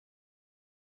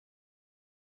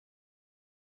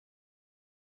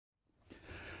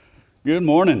Good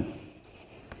morning.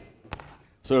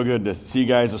 So good to see you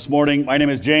guys this morning. My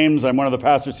name is James. I'm one of the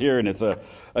pastors here, and it's a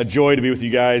joy to be with you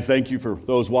guys. Thank you for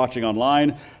those watching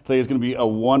online. Today is going to be a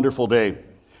wonderful day.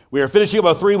 We are finishing up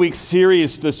a 3-week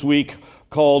series this week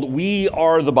called We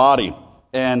Are the Body.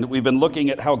 And we've been looking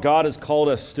at how God has called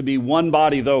us to be one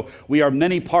body, though we are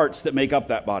many parts that make up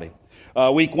that body.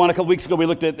 A couple weeks ago, we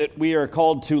looked at that we are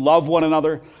called to love one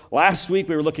another. Last week,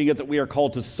 we were looking at that we are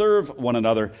called to serve one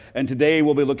another. And today,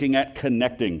 we'll be looking at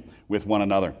connecting with one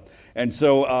another. And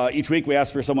so each week, we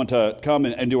ask for someone to come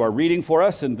and do our reading for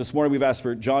us. And this morning, we've asked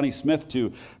for Johnny Smith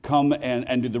to come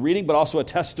and do the reading, but also a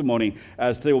testimony,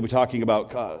 as today we'll be talking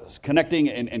about connecting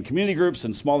in community groups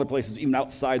and smaller places, even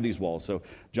outside these walls. So,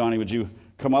 Johnny, would you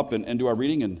come up and do our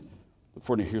reading? And look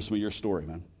forward to hear some of your story,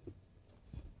 man.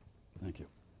 Thank you.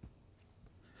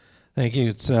 Thank you.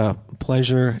 It's a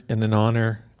pleasure and an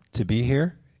honor to be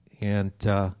here, and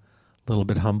a little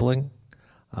bit humbling.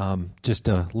 Just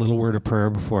a little word of prayer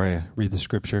before I read the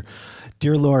scripture.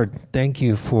 Dear Lord, thank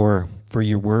you for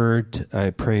your word.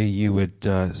 I pray you would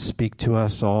speak to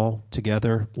us all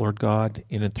together, Lord God,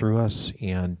 in and through us,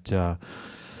 and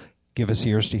give us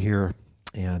ears to hear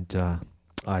and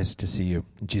eyes to see you.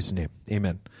 In Jesus' name,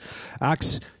 amen.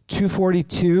 Acts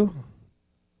 2:42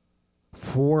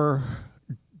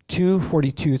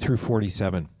 through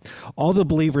 47. All the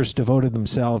believers devoted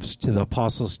themselves to the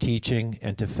apostles' teaching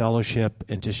and to fellowship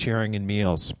and to sharing in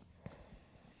meals,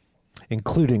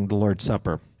 including the Lord's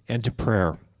Supper, and to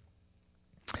prayer.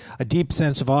 A deep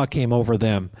sense of awe came over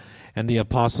them, and the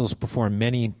apostles performed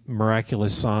many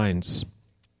miraculous signs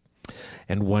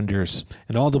and wonders.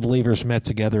 And all the believers met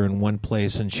together in one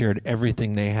place and shared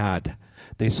everything they had.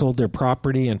 They sold their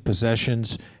property and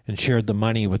possessions and shared the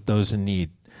money with those in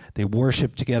need. They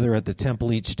worshiped together at the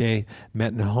temple each day,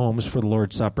 met in homes for the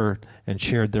Lord's Supper, and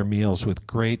shared their meals with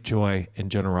great joy and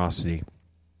generosity,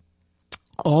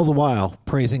 all the while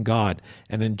praising God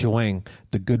and enjoying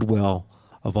the goodwill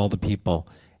of all the people.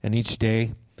 And each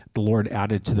day the Lord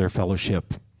added to their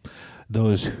fellowship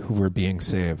those who were being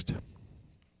saved.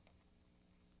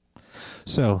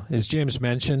 So, as James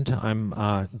mentioned,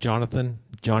 I'm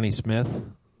Johnny Smith.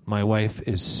 My wife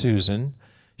is Susan.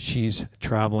 She's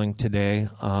traveling today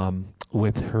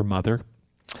with her mother.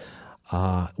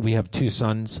 We have 2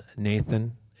 sons,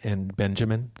 Nathan and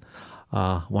Benjamin.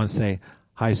 I want to say,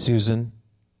 hi, Susan.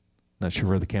 Not sure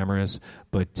where the camera is,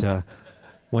 but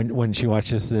when she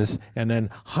watches this. And then,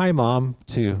 hi, Mom,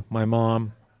 to my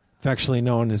mom, affectionately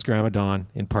known as Grandma Dawn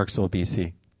in Parksville,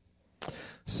 BC.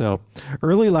 So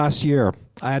early last year,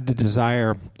 I had the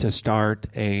desire to start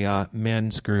a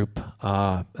men's group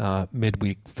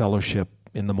midweek fellowship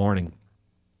in the morning.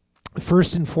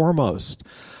 First and foremost,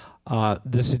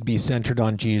 this would be centered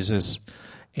on Jesus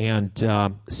and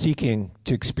seeking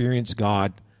to experience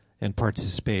God and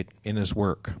participate in his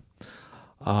work.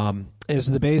 As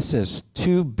the basis,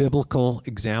 2 biblical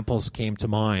examples came to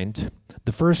mind,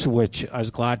 the first of which I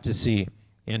was glad to see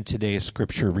in today's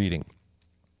scripture reading.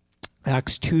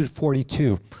 Acts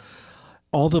 2:42,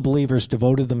 all the believers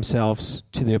devoted themselves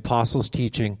to the apostles'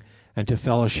 teaching and to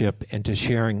fellowship, and to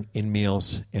sharing in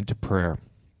meals, and to prayer.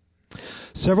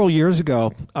 Several years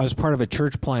ago, I was part of a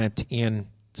church plant in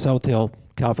South Hill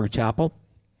Calvary Chapel,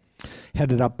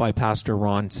 headed up by Pastor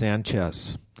Ron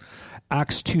Sanchez.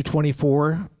 Acts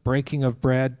 2:24, breaking of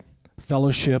bread,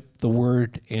 fellowship, the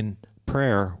word, in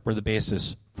prayer were the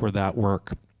basis for that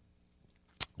work.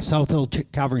 South Hill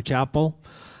Calvary Chapel,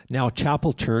 now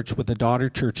Chapel Church with a daughter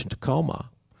church in Tacoma,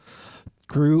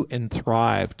 grew and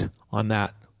thrived on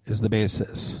that is the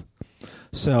basis.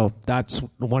 So that's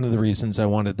one of the reasons I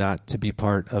wanted that to be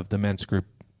part of the men's group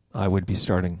I would be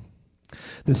starting.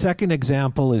 The second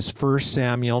example is 1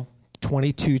 Samuel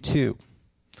 22:2.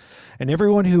 And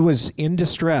everyone who was in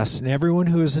distress, and everyone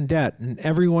who was in debt, and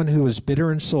everyone who was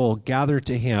bitter in soul gathered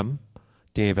to him,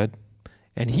 David,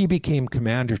 and he became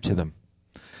commander to them.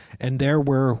 And there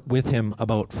were with him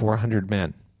about 400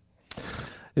 men.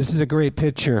 This is a great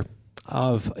picture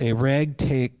of a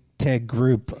ragtag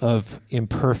group of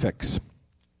imperfects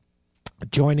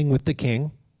joining with the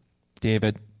king,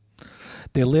 David.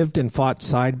 They lived and fought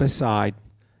side by side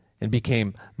and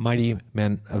became mighty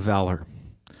men of valor.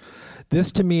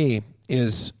 This, to me,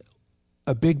 is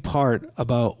a big part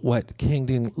about what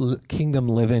kingdom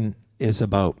living is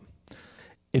about.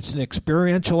 It's an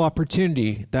experiential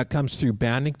opportunity that comes through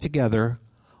banding together,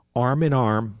 arm in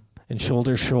arm, and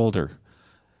shoulder to shoulder.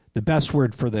 The best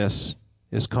word for this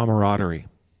is camaraderie.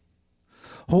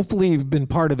 Hopefully you've been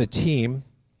part of a team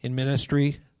in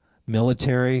ministry,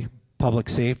 military, public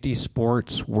safety,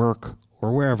 sports, work,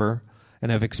 or wherever,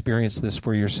 and have experienced this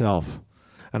for yourself.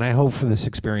 And I hope for this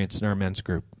experience in our men's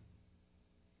group.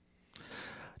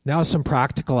 Now some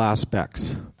practical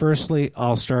aspects. Firstly,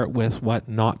 I'll start with what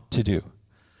not to do.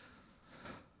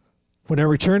 When I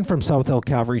returned from South Hill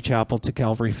Calvary Chapel to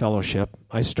Calvary Fellowship,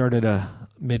 I started a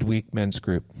midweek men's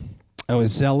group. I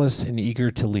was zealous and eager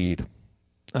to lead.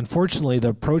 Unfortunately, the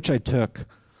approach I took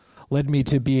led me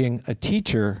to being a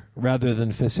teacher rather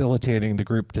than facilitating the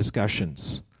group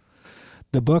discussions.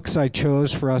 The books I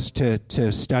chose for us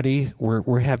to study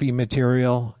were heavy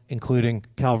material, including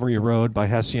Calvary Road by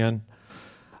Hessian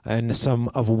and some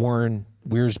of Warren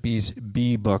Wiersbe's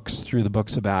B books through the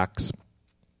books of Acts,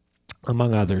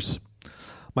 among others.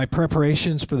 My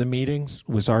preparations for the meetings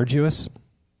was arduous.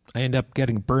 I ended up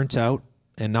getting burnt out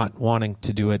and not wanting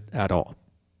to do it at all.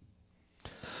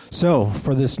 So,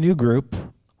 for this new group,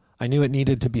 I knew it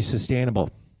needed to be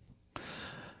sustainable.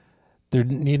 There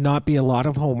need not be a lot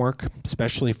of homework,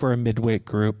 especially for a midweek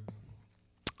group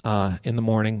in the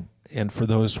morning and for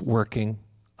those working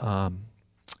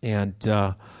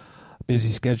and busy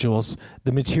schedules.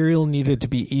 The material needed to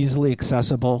be easily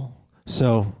accessible,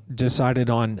 so decided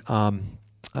on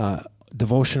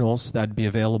devotionals that'd be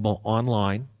available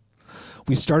online.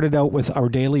 We started out with Our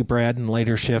Daily Bread and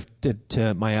later shifted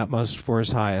to My Utmost for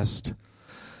His Highest.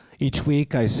 Each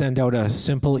week I send out a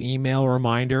simple email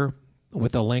reminder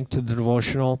with a link to the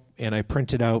devotional, and I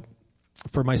print it out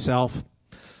for myself.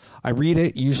 I read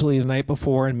it usually the night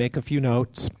before and make a few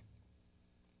notes.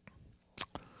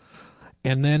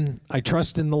 And then I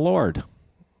trust in the Lord,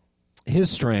 His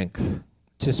strength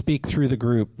to speak through the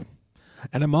group.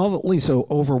 And I'm always so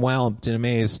overwhelmed and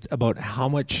amazed about how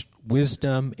much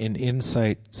wisdom and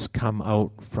insights come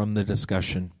out from the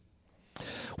discussion.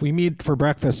 We meet for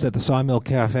breakfast at the Sawmill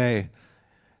Cafe.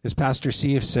 As Pastor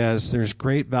Steve says, there's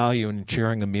great value in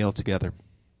sharing a meal together.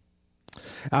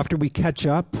 After we catch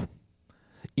up,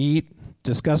 eat,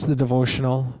 discuss the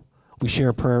devotional, we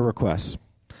share prayer requests.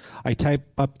 I type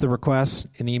up the requests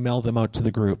and email them out to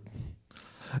the group.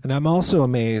 And I'm also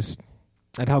amazed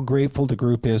at how grateful the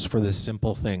group is for this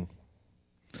simple thing.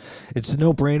 It's a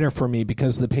no-brainer for me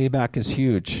because the payback is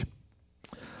huge.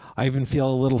 I even feel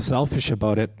a little selfish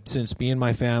about it since me and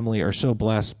my family are so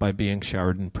blessed by being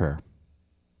showered in prayer.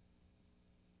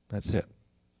 That's it.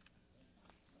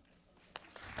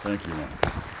 Thank you, man.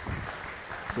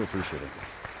 So appreciate it.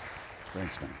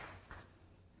 Thanks, man.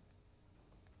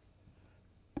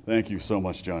 Thank you so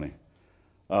much, Johnny.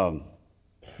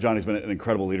 Johnny's been an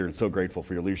incredible leader and so grateful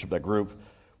for your leadership of that group.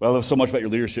 What I love so much about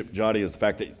your leadership, Johnny, is the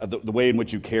fact that the way in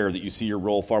which you care, that you see your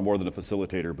role far more than a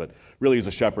facilitator, but really as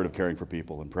a shepherd of caring for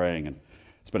people and praying and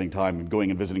spending time and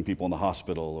going and visiting people in the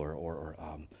hospital or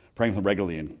praying for them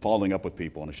regularly and following up with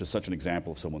people. And it's just such an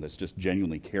example of someone that's just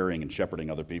genuinely caring and shepherding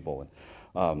other people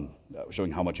and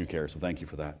showing how much you care. So thank you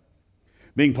for that.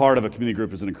 Being part of a community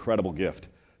group is an incredible gift,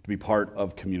 to be part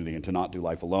of community and to not do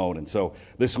life alone. And so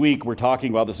this week we're talking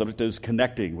about the subject is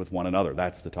connecting with one another.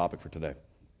 That's the topic for today.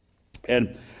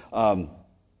 And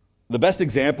the best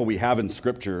example we have in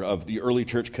Scripture of the early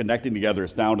church connecting together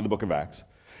is found in the book of Acts.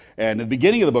 And at the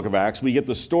beginning of the book of Acts, we get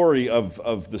the story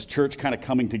of this church kind of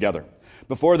coming together.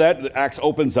 Before that, Acts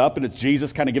opens up, and it's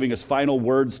Jesus kind of giving his final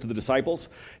words to the disciples.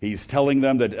 He's telling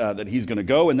them that he's going to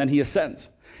go, and then he ascends.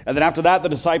 And then after that, the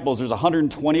disciples, there's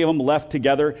 120 of them left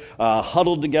together,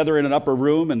 huddled together in an upper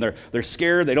room, and they're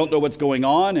scared. They don't know what's going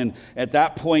on. And at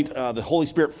that point, the Holy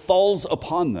Spirit falls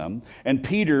upon them. And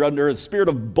Peter, under a spirit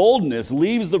of boldness,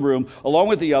 leaves the room along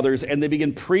with the others, and they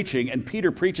begin preaching. And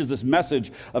Peter preaches this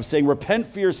message of saying,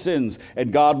 repent for your sins,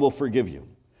 and God will forgive you.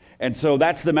 And so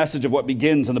that's the message of what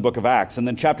begins in the book of Acts. And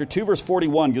then chapter 2, verse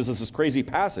 41 gives us this crazy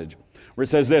passage where it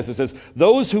says this. It says,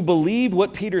 those who believed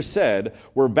what Peter said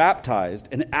were baptized,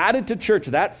 and added to church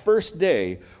that first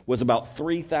day was about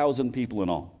 3,000 people in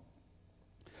all.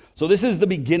 So this is the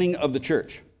beginning of the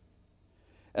church.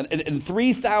 And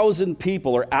 3,000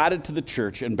 people are added to the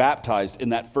church and baptized in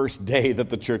that first day that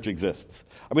the church exists.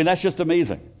 I mean, that's just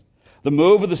amazing. The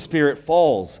move of the Spirit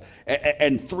falls,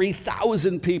 and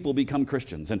 3,000 people become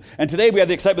Christians. And today we have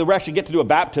the excitement that we actually get to do a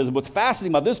baptism. What's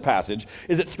fascinating about this passage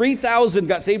is that 3,000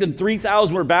 got saved and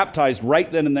 3,000 were baptized right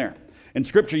then and there. In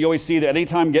Scripture, you always see that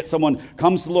anytime someone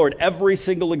comes to the Lord, every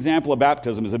single example of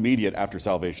baptism is immediate after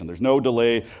salvation. There's no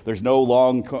delay. There's no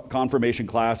long confirmation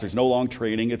class. There's no long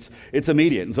training. It's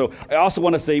immediate. And so I also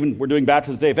want to say, even we're doing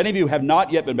baptism today, if any of you have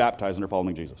not yet been baptized and are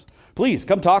following Jesus, please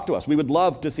come talk to us. We would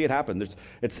love to see it happen.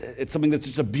 It's something that's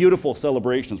just a beautiful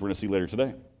celebration, as we're going to see later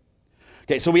today.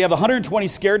 Okay, so we have 120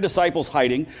 scared disciples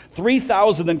hiding.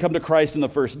 3,000 then come to Christ in the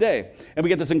first day. And we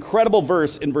get this incredible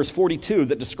verse in verse 42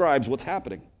 that describes what's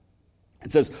happening.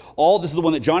 It says, this is the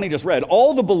one that Johnny just read,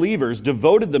 all the believers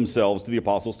devoted themselves to the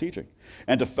apostles' teaching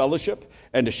and to fellowship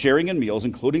and to sharing in meals,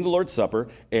 including the Lord's Supper,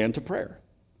 and to prayer.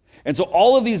 And so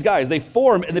all of these guys, they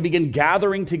form and they begin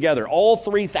gathering together, all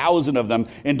 3,000 of them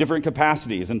in different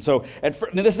capacities. And so and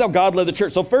this is how God led the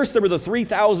church. So first there were the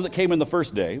 3,000 that came in the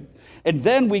first day. And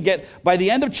then we get, by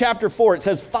the end of chapter 4, it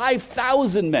says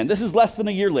 5,000 men. This is less than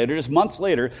a year later, just months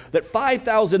later, that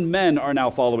 5,000 men are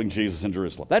now following Jesus in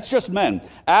Jerusalem. That's just men.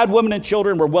 Add women and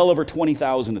children, we're well over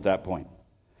 20,000 at that point.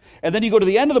 And then you go to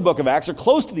the end of the book of Acts, or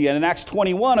close to the end, in Acts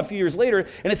 21, a few years later,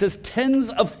 and it says tens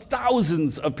of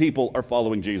thousands of people are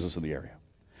following Jesus in the area.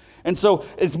 And so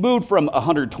it's moved from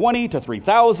 120 to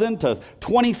 3,000 to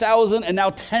 20,000, and now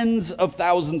tens of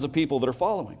thousands of people that are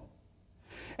following.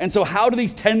 And so how do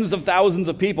these tens of thousands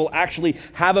of people actually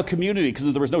have a community?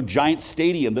 Because there was no giant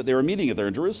stadium that they were meeting at there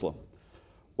in Jerusalem.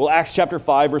 Well, Acts chapter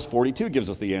 5, verse 42 gives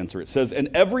us the answer. It says, "And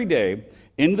every day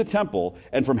in the temple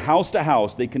and from house to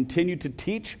house, they continued to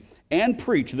teach and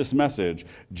preach this message,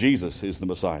 Jesus is the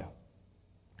Messiah."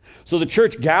 So the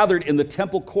church gathered in the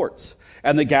temple courts,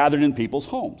 and they gathered in people's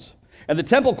homes. And the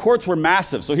temple courts were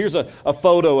massive. So here's a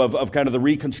photo of kind of the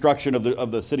reconstruction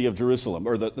of the city of Jerusalem,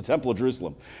 or the temple of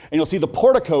Jerusalem. And you'll see the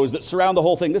porticos that surround the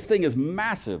whole thing. This thing is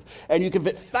massive. And you can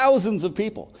fit thousands of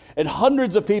people. And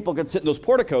hundreds of people could sit in those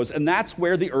porticos. And that's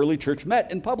where the early church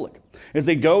met in public. As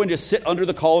they'd go and just sit under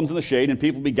the columns in the shade, and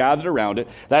people would be gathered around it.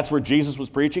 That's where Jesus was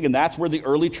preaching. And that's where the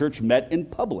early church met in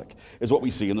public, is what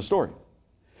we see in the story.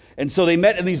 And so they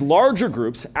met in these larger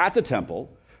groups at the temple.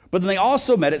 But then they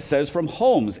also met, it says, from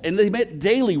homes. And they met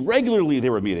daily, regularly they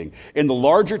were meeting. In the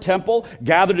larger temple,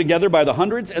 gathered together by the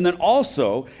hundreds, and then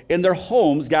also in their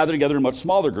homes, gathered together in much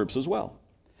smaller groups as well.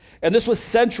 And this was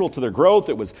central to their growth.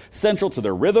 It was central to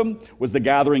their rhythm, was the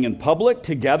gathering in public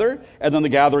together, and then the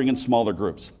gathering in smaller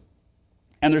groups.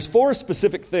 And there's 4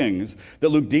 specific things that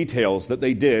Luke details that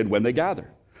they did when they gathered.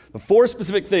 The 4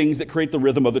 specific things that create the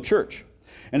rhythm of the church.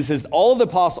 And it says all of the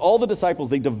apostles, all the disciples,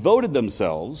 they devoted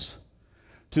themselves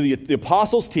to the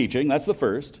apostles' teaching, that's the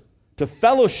first, to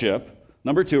fellowship,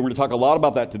 number 2, we're going to talk a lot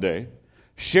about that today,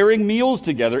 sharing meals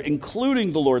together,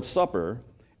 including the Lord's Supper,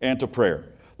 and to prayer.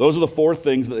 Those are the 4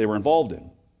 things that they were involved in.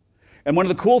 And one of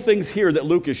the cool things here that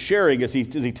Luke is sharing as he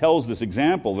tells this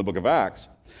example in the book of Acts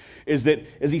is that,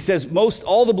 as he says,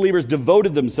 all the believers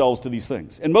devoted themselves to these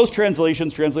things. And most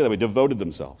translations translate that way, devoted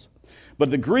themselves. But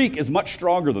the Greek is much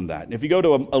stronger than that. And if you go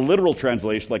to a literal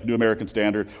translation like New American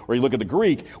Standard, or you look at the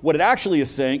Greek, what it actually is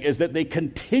saying is that they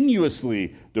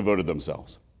continuously devoted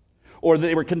themselves. Or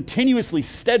they were continuously,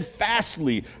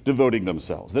 steadfastly devoting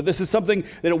themselves. That this is something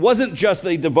that it wasn't just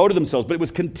they devoted themselves, but it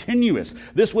was continuous.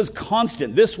 This was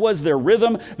constant. This was their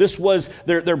rhythm. This was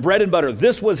their bread and butter.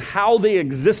 This was how they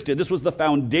existed. This was the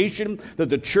foundation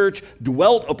that the church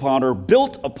dwelt upon or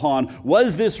built upon,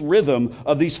 was this rhythm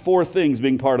of these 4 things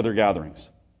being part of their gatherings.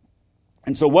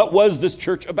 And so what was this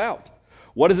church about?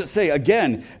 What does it say?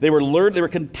 Again, they were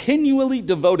continually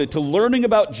devoted to learning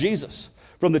about Jesus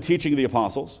from the teaching of the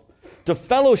apostles, to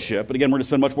fellowship, and again, we're going to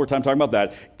spend much more time talking about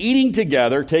that, eating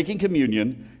together, taking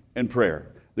communion, and prayer.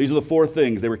 These are the 4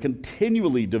 things they were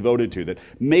continually devoted to that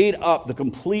made up the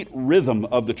complete rhythm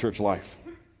of the church life.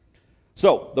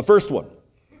 So, the first one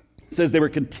says they were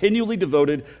continually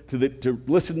devoted to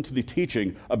listen to the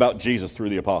teaching about Jesus through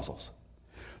the apostles.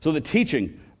 So the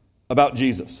teaching about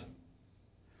Jesus.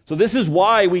 So this is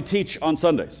why we teach on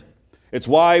Sundays. It's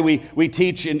why we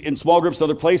teach in small groups and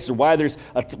other places, or why there's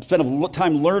a spend of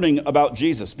time learning about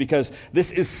Jesus, because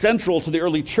this is central to the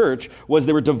early church, was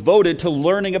they were devoted to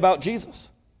learning about Jesus.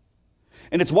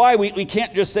 And it's why we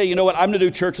can't just say, you know what, I'm going to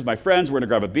do church with my friends, we're going to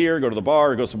grab a beer, go to the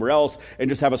bar, or go somewhere else, and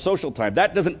just have a social time.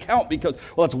 That doesn't count because,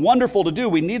 well, it's wonderful to do.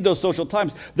 We need those social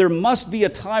times. There must be a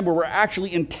time where we're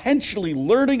actually intentionally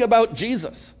learning about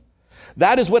Jesus.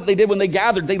 That is what they did when they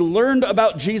gathered. They learned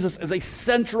about Jesus as a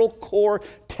central core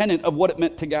tenet of what it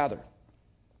meant to gather.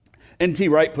 N.T.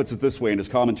 Wright puts it this way in his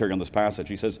commentary on this passage.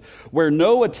 He says, "Where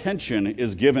no attention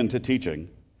is given to teaching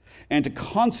and to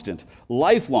constant,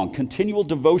 lifelong, continual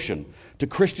devotion to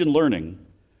Christian learning,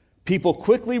 people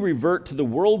quickly revert to the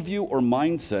worldview or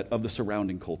mindset of the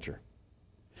surrounding culture.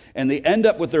 And they end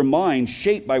up with their minds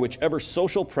shaped by whichever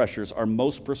social pressures are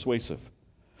most persuasive,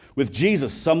 with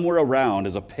Jesus somewhere around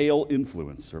as a pale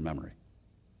influence or memory."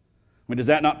 I mean, does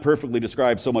that not perfectly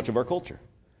describe so much of our culture?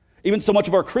 Even so much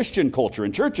of our Christian culture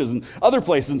in churches and other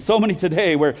places, and so many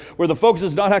today where the focus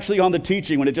is not actually on the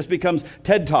teaching, when it just becomes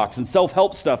TED Talks and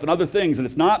self-help stuff and other things, and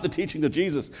it's not the teaching of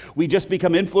Jesus. We just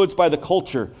become influenced by the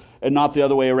culture and not the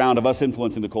other way around, of us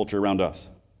influencing the culture around us.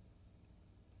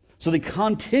 So they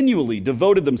continually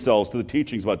devoted themselves to the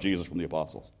teachings about Jesus from the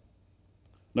apostles.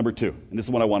 Number 2, and this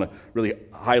is what I want to really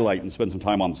highlight and spend some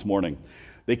time on this morning.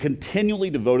 They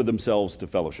continually devoted themselves to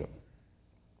fellowship.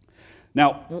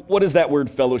 Now, what does that word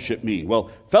fellowship mean?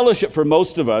 Well, fellowship for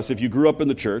most of us, if you grew up in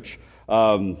the church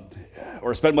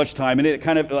or spent much time in it, it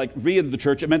kind of like via the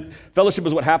church, it meant fellowship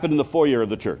is what happened in the foyer of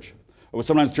the church. Or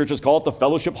sometimes churches call it the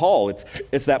fellowship hall.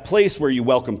 It's that place where you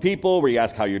welcome people, where you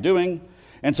ask how you're doing.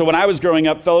 And so when I was growing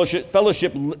up, fellowship,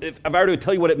 if I were to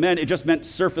tell you what it just meant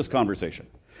surface conversation.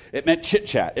 It meant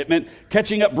chit-chat. It meant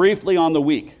catching up briefly on the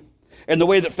week. And the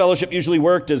way that fellowship usually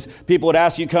worked is people would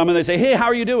ask you to come and they say, hey, how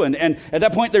are you doing? And at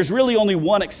that point, there's really only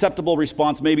one acceptable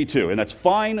response, maybe two, and that's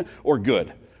fine or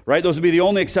good, right? Those would be the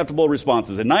only acceptable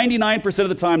responses. And 99% of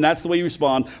the time, that's the way you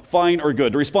respond, fine or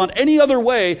good. To respond any other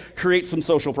way creates some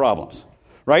social problems,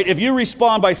 right? If you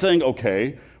respond by saying,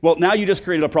 okay, well, now you just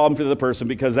created a problem for the other person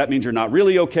because that means you're not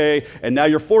really okay, and now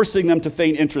you're forcing them to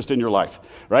feign interest in your life,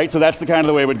 right? So that's the kind of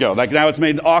the way it would go. Like now it's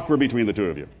made awkward between the two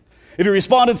of you. If you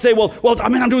respond and say, well, I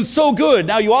mean, I'm doing so good,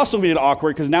 now you also made it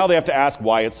awkward because now they have to ask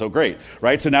why it's so great,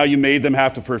 right? So now you made them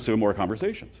have to pursue more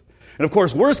conversations. And of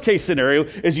course, worst case scenario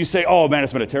is you say, oh man,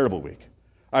 it's been a terrible week.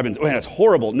 Man, it's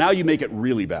horrible. Now you make it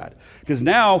really bad. Because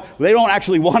now they don't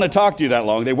actually want to talk to you that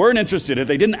long. They weren't interested. If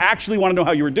they didn't actually want to know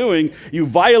how you were doing, you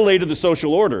violated the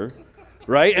social order,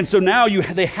 right? And so now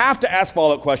they have to ask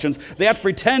follow-up questions. They have to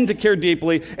pretend to care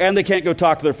deeply, and they can't go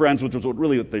talk to their friends, which is what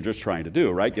really they're just trying to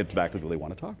do, right? Get back to who they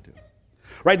want to talk to.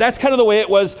 Right? That's kind of the way it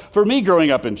was for me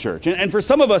growing up in church. And for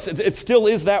some of us, it still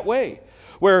is that way,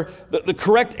 where the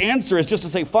correct answer is just to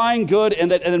say, fine, good,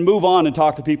 and then move on and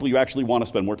talk to people you actually want to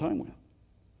spend more time with.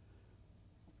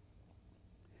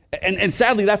 And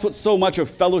sadly, that's what so much of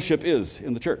fellowship is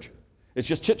in the church. It's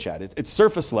just chit-chat. It's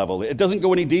surface level. It doesn't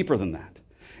go any deeper than that.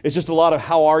 It's just a lot of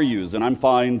how are yous and I'm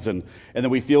fines, and then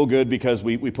we feel good because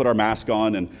we put our mask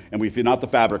on and we feel not the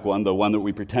fabric one, the one that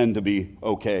we pretend to be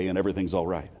okay and everything's all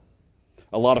right.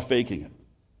 A lot of faking it.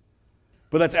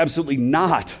 But that's absolutely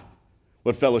not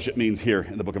what fellowship means here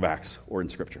in the book of Acts or in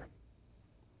Scripture.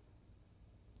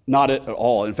 Not at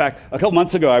all. In fact, a couple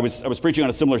months ago, I was preaching on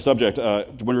a similar subject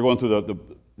when we were going through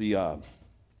the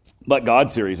But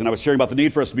God series, and I was sharing about the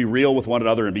need for us to be real with one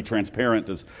another and be transparent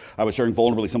as I was sharing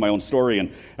vulnerably some of my own story.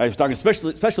 And I was talking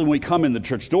especially when we come in the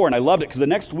church door, and I loved it because the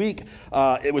next week,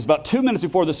 it was about 2 minutes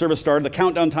before the service started, the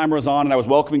countdown timer was on, and I was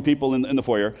welcoming people in the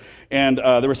foyer, and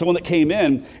there was someone that came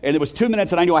in, and it was 2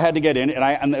 minutes, and I knew I had to get in,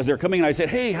 and as they were coming in, I said,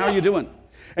 hey, how are you doing?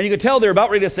 And you could tell they're about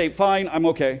ready to say, fine, I'm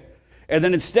okay. And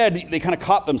then instead, they kind of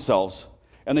caught themselves,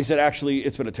 and they said, actually,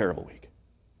 it's been a terrible week.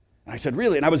 And I said,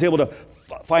 really? And I was able to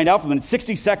find out from them in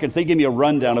 60 seconds, they gave me a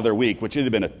rundown of their week, which it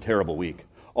had been a terrible week.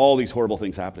 All these horrible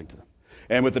things happening to them.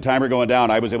 And with the timer going down,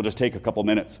 I was able to just take a couple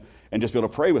minutes and just be able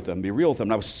to pray with them, be real with them.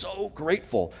 And I was so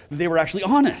grateful that they were actually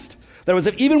honest. That was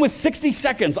that even with 60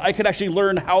 seconds, I could actually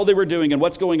learn how they were doing and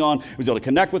what's going on. I was able to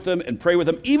connect with them and pray with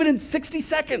them, even in 60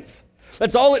 seconds.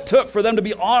 That's all it took for them to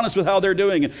be honest with how they're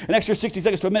doing. An extra 60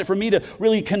 seconds to a minute for me to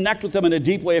really connect with them in a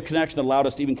deep way of connection that allowed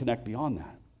us to even connect beyond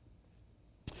that.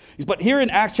 But here in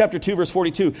Acts chapter 2, verse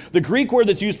 42, the Greek word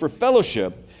that's used for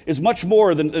fellowship is much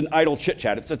more than idle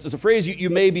chit-chat. It's a phrase you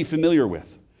may be familiar with,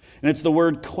 and it's the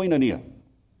word koinonia.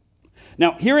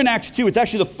 Now, here in Acts 2, it's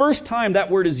actually the first time that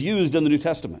word is used in the New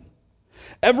Testament.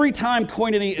 Every time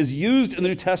koinonia is used in the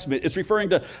New Testament, it's referring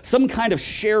to some kind of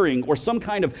sharing or some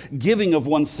kind of giving of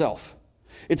oneself.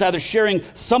 It's either sharing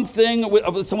something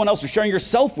with someone else or sharing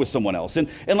yourself with someone else. And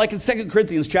like in 2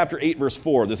 Corinthians chapter 8, verse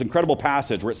 4, this incredible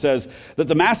passage where it says that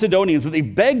the Macedonians, that they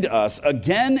begged us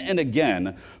again and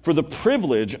again for the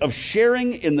privilege of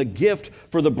sharing in the gift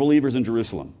for the believers in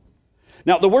Jerusalem.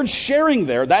 Now, the word sharing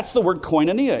there, that's the word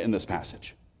koinonia in this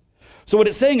passage. So what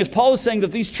it's saying is Paul is saying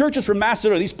that these churches from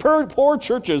Macedonia, these poor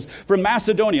churches from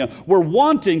Macedonia were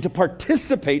wanting to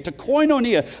participate, to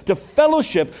koinonia, to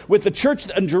fellowship with the church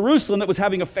in Jerusalem that was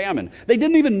having a famine. They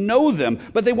didn't even know them,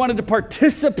 but they wanted to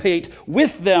participate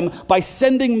with them by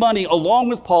sending money along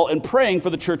with Paul and praying for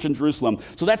the church in Jerusalem.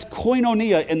 So that's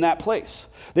koinonia in that place.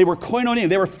 They were koinonia.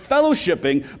 They were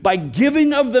fellowshipping by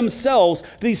giving of themselves to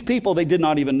these people they did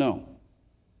not even know.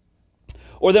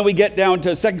 Or then we get down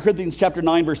to 2 Corinthians chapter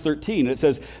 9, verse 13. And it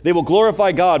says, they will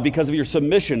glorify God because of your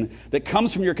submission that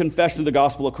comes from your confession of the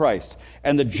gospel of Christ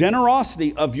and the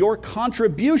generosity of your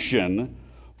contribution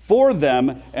for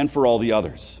them and for all the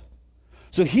others.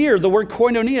 So here, the word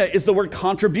koinonia is the word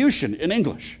contribution in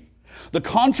English. The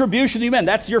contribution you meant,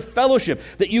 that's your fellowship,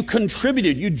 that you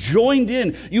contributed, you joined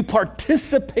in, you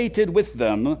participated with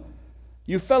them,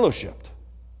 you fellowshipped.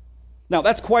 Now,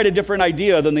 that's quite a different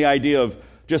idea than the idea of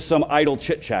just some idle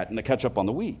chit-chat and to catch up on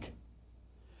the week.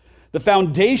 The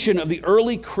foundation of the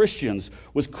early Christians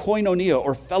was koinonia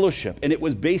or fellowship, and it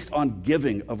was based on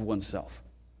giving of oneself,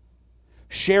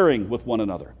 sharing with one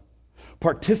another,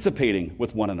 participating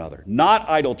with one another, not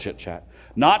idle chit-chat,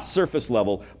 not surface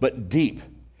level, but deep,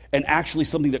 and actually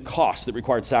something that cost, that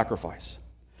required sacrifice.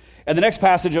 And the next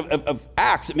passage of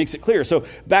Acts, it makes it clear. So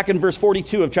back in verse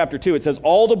 42 of chapter 2, it says,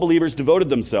 all the believers devoted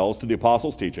themselves to the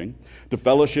apostles' teaching, to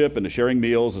fellowship and to sharing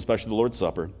meals, especially the Lord's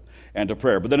Supper, and to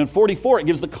prayer. But then in 44, it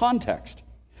gives the context.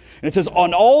 And it says,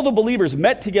 and all the believers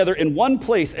met together in one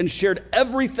place and shared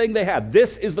everything they had.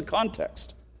 This is the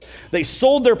context. They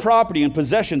sold their property and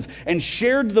possessions and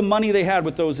shared the money they had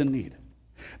with those in need.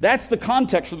 That's the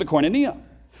context for the koinonia.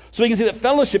 So we can see that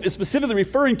fellowship is specifically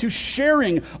referring to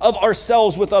sharing of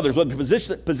ourselves with others, whether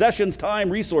possessions, time,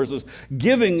 resources,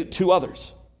 giving to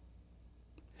others.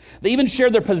 They even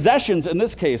shared their possessions in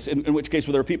this case, in which case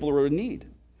where there were people who were in need.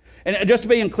 And just to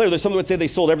be clear, there's some that would say they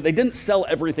sold everything. They didn't sell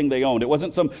everything they owned. It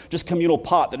wasn't some just communal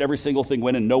pot that every single thing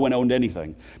went in, no one owned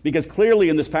anything. Because clearly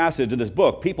in this passage, in this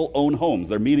book, people own homes.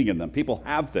 They're meeting in them. People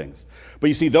have things. But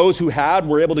you see, those who had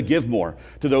were able to give more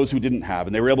to those who didn't have.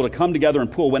 And they were able to come together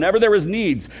and pool. Whenever there was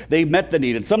needs, they met the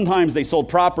need. And sometimes they sold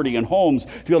property and homes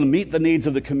to be able to meet the needs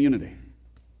of the community.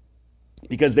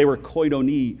 Because they were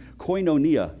koinonia-ing.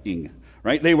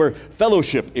 Right? They were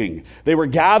fellowshipping. They were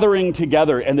gathering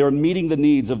together and they were meeting the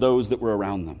needs of those that were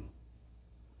around them.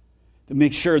 To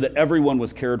make sure that everyone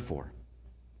was cared for,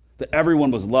 that everyone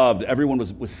was loved, everyone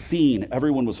was seen,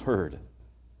 everyone was heard.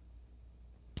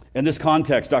 In this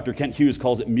context, Dr. Kent Hughes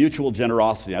calls it mutual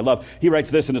generosity. He writes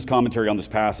this in his commentary on this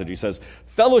passage. He says,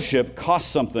 fellowship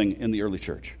cost something in the early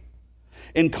church.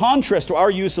 In contrast to our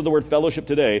use of the word fellowship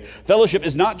today, fellowship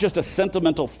is not just a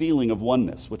sentimental feeling of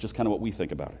oneness, which is kind of what we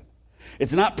think about it.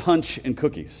 It's not punch and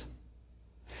cookies.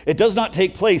 It does not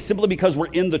take place simply because we're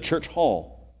in the church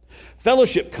hall.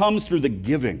 Fellowship comes through the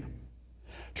giving.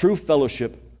 True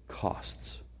fellowship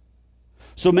costs.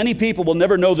 So many people will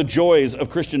never know the joys of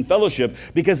Christian fellowship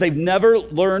because they've never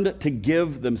learned to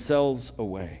give themselves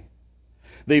away.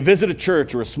 They visit a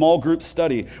church or a small group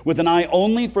study with an eye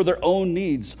only for their own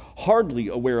needs, hardly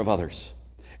aware of others.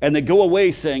 And they go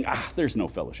away saying, there's no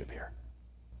fellowship here.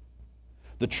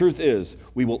 The truth is,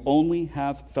 we will only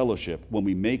have fellowship when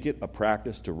we make it a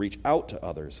practice to reach out to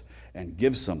others and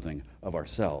give something of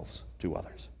ourselves to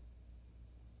others.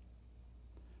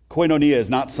 Koinonia is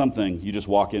not something you just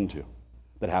walk into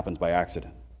that happens by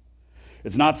accident.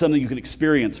 It's not something you can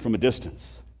experience from a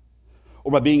distance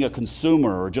or by being a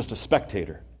consumer or just a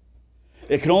spectator.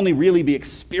 It can only really be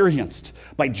experienced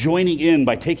by joining in,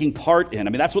 by taking part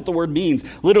in. That's what the word means.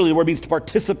 Literally, the word means to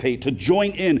participate, to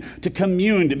join in, to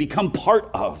commune, to become part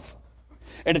of.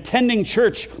 And attending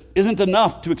church isn't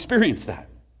enough to experience that.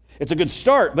 It's a good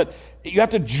start, but you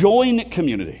have to join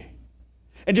community.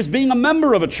 And just being a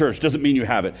member of a church doesn't mean you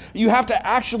have it. You have to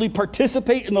actually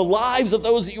participate in the lives of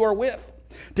those that you are with.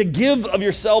 To give of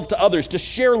yourself to others, to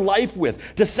share life with,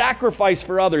 to sacrifice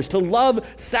for others, to love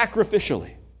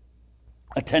sacrificially.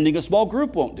 Attending a small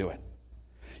group won't do it.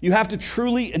 You have to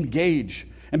truly engage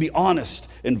and be honest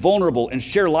and vulnerable and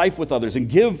share life with others and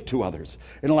give to others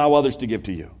and allow others to give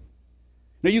to you.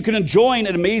 Now, you can join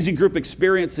an amazing group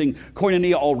experiencing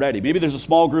koinonia already. Maybe there's a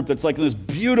small group that's like in this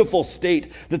beautiful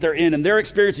state that they're in and they're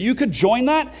experiencing. You could join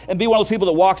that and be one of those people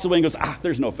that walks away and goes,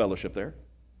 there's no fellowship there.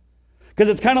 Because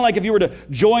it's kind of like if you were to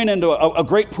join into a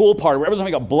great pool party where everyone's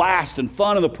having a blast and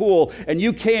fun in the pool and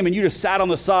you came and you just sat on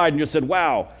the side and just said,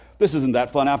 wow, this isn't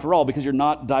that fun after all, because you're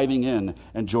not diving in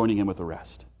and joining in with the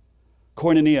rest.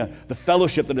 Koinonia, the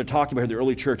fellowship that they're talking about in the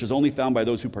early church, is only found by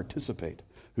those who participate,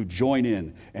 who join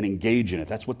in and engage in it.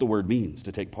 That's what the word means,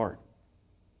 to take part.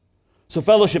 So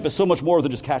fellowship is so much more than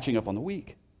just catching up on the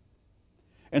week.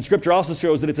 And Scripture also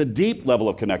shows that it's a deep level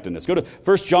of connectedness. Go to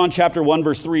 1 John chapter 1,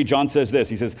 verse 3. John says this.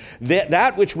 He says,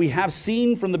 that which we have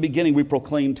seen from the beginning we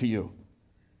proclaim to you,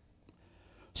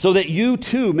 so that you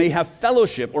too may have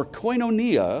fellowship or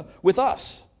koinonia with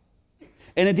us.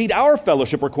 And indeed, our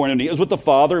fellowship or koinonia is with the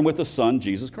Father and with the Son,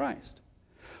 Jesus Christ.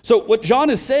 So what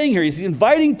John is saying here is he's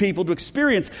inviting people to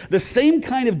experience the same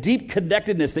kind of deep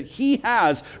connectedness that he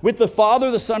has with the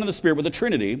Father, the Son, and the Spirit, with the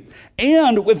Trinity,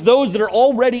 and with those that are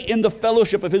already in the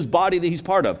fellowship of his body that he's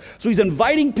part of. So he's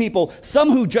inviting people, some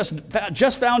who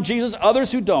just found Jesus,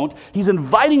 others who don't. He's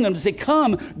inviting them to say,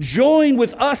 come, join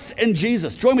with us and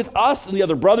Jesus. Join with us and the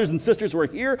other brothers and sisters who are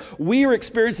here. We are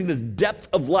experiencing this depth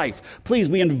of life. Please,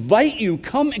 we invite you,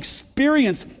 come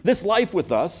experience this life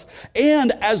with us,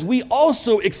 and as we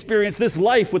also experience this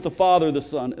life with the Father, the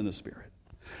Son, and the Spirit.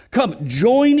 Come,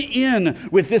 join in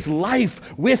with this life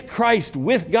with Christ,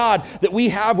 with God, that we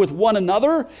have with one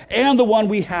another and the one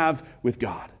we have with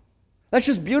God. That's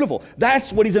just beautiful.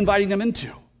 That's what he's inviting them into.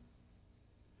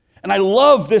 And I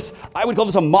love this. I would call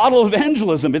this a model of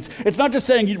evangelism. It's not just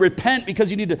saying you repent because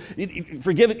you need to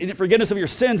forgiveness of your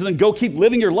sins and then go keep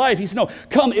living your life. He said, no,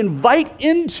 come invite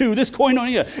into this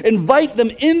koinonia. Invite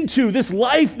them into this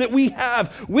life that we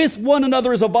have with one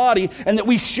another as a body and that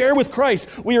we share with Christ.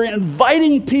 We are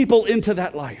inviting people into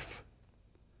that life.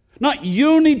 Not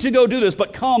you need to go do this,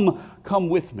 but come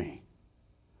with me.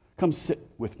 Come sit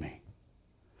with me.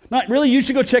 Not really, you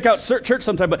should go check out church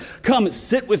sometime, but come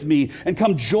sit with me and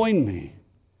come join me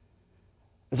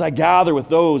as I gather with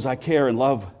those I care and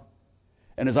love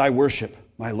and as I worship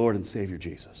my Lord and Savior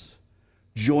Jesus.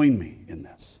 Join me in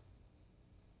this.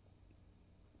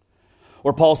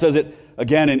 Or Paul says it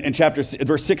again in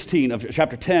verse 16 of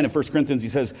chapter 10 of 1 Corinthians. He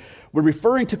says, we're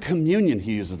referring to communion.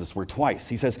 He uses this word twice.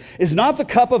 He says, is not the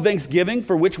cup of thanksgiving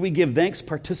for which we give thanks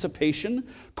participation,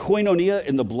 koinonia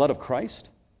in the blood of Christ?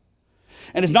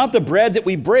 And is not the bread that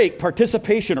we break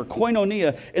participation or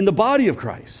koinonia in the body of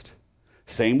Christ?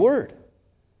 Same word.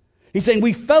 He's saying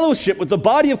we fellowship with the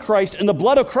body of Christ and the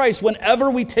blood of Christ whenever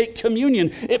we take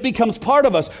communion. It becomes part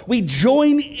of us. We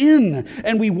join in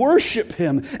and we worship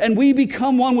him and we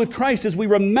become one with Christ as we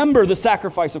remember the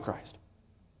sacrifice of Christ.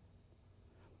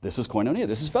 This is koinonia.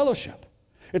 This is fellowship.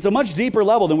 It's a much deeper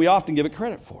level than we often give it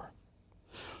credit for.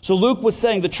 So Luke was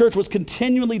saying the church was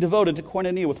continually devoted to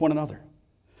koinonia with one another.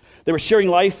 They were sharing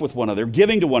life with one another,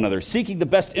 giving to one another, seeking the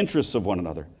best interests of one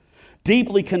another,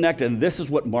 deeply connected. And this is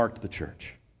what marked the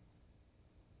church.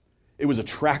 It was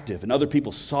attractive, and other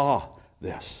people saw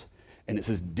this. And it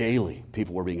says daily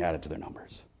people were being added to their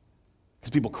numbers. Because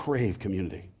people crave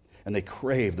community, and they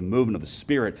crave the movement of the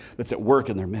Spirit that's at work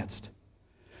in their midst.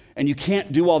 And you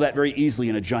can't do all that very easily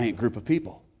in a giant group of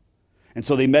people. And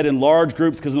so they met in large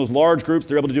groups, because in those large groups,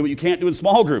 they're able to do what you can't do in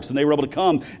small groups. And they were able to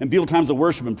come and be able times of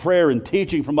worship and prayer and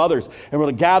teaching from others. And were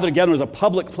able to gather together as a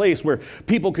public place where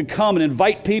people could come and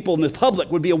invite people, and the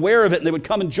public would be aware of it, and they would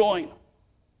come and join.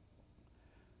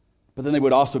 But then they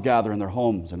would also gather in their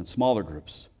homes and in smaller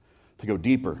groups to go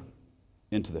deeper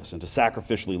into this and to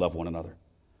sacrificially love one another.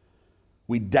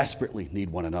 We desperately need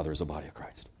one another as a body of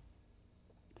Christ.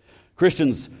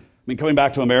 Christians, coming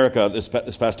back to America this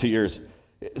past 2 years,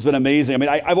 it's been amazing.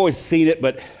 I've always seen it,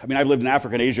 but I've lived in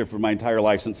Africa and Asia for my entire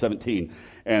life since 17,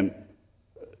 and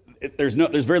there's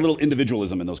very little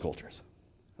individualism in those cultures.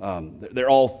 They're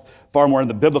all far more in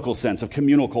the biblical sense of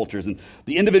communal cultures, and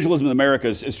the individualism in America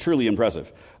is truly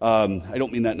impressive. I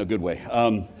don't mean that in a good way.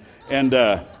 And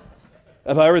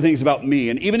of how everything's about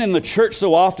me. And even in the church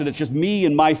so often, it's just me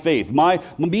and my faith.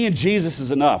 Me and Jesus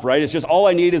is enough, right? It's just all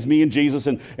I need is me and Jesus,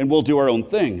 and we'll do our own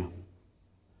thing.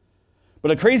 But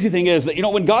the crazy thing is that,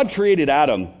 when God created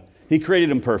Adam, he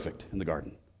created him perfect in the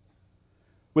garden,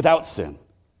 without sin.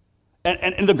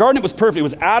 And in the garden, it was perfect. It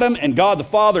was Adam and God the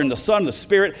Father and the Son and the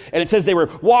Spirit. And it says they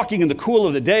were walking in the cool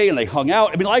of the day and they hung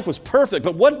out. Life was perfect.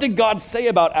 But what did God say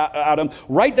about Adam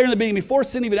right there in the beginning before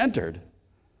sin even entered?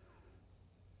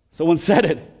 Someone said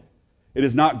it. It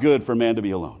is not good for man to be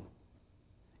alone.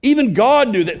 Even God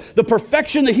knew that the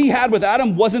perfection that he had with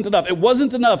Adam wasn't enough. It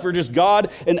wasn't enough for just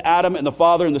God and Adam and the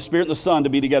Father and the Spirit and the Son to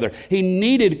be together. He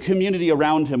needed community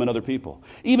around him and other people.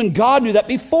 Even God knew that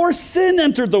before sin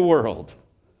entered the world.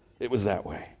 It was that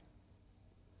way.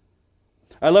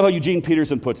 I love how Eugene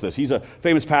Peterson puts this. He's a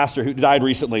famous pastor who died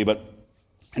recently, but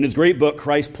in his great book,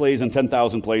 Christ Plays in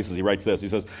 10,000 Places, he writes this. He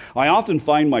says, I often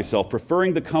find myself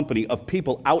preferring the company of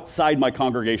people outside my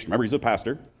congregation. Remember, he's a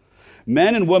pastor.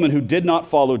 Men and women who did not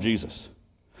follow Jesus.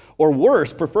 Or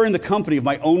worse, preferring the company of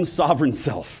my own sovereign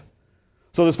self.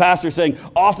 So this pastor is saying,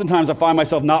 oftentimes I find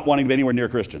myself not wanting to be anywhere near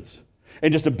Christians.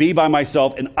 And just to be by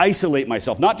myself and isolate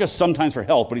myself. Not just sometimes for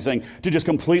health, but he's saying to just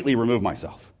completely remove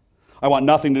myself. I want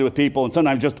nothing to do with people, and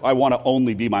sometimes I want to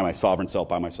only be by my sovereign self,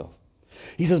 by myself.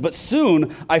 He says, but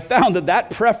soon I found that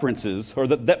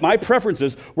my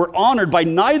preferences were honored by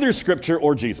neither Scripture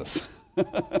or Jesus.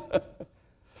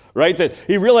 Right? That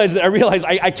I realized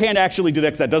I can't actually do that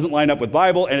because that doesn't line up with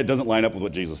Bible and it doesn't line up with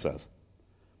what Jesus says.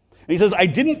 And he says, I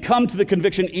didn't come to the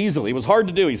conviction easily. It was hard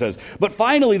to do, he says. But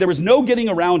finally, there was no getting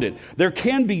around it. There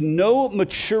can be no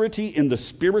maturity in the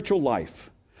spiritual life,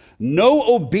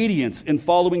 no obedience in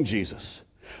following Jesus,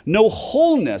 no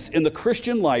wholeness in the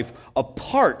Christian life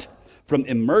apart from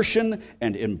immersion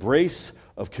and embrace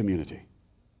of community.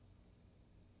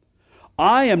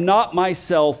 I am not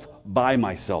myself by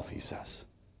myself, he says.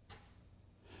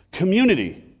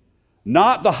 Community,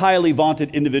 not the highly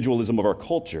vaunted individualism of our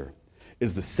culture,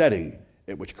 is the setting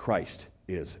at which Christ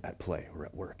is at play or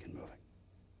at work and moving.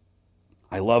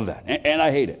 I love that, and I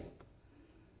hate it.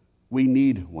 We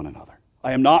need one another.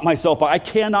 I am not myself, but I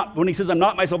cannot, when he says I'm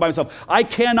not myself by myself, I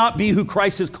cannot be who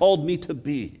Christ has called me to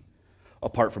be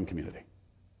apart from community.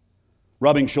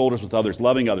 rubbing shoulders with others,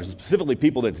 loving others, specifically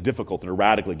people that's difficult, that are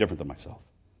radically different than myself.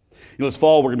 This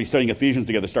fall, we're going to be studying Ephesians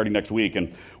together starting next week.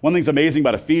 And one thing's amazing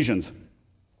about Ephesians,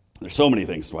 there's so many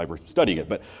things why we're studying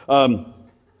it,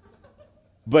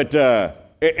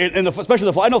 especially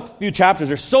the final few chapters,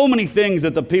 there's so many things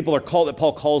that the people are called, that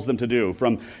Paul calls them to do,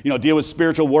 from deal with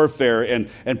spiritual warfare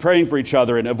and praying for each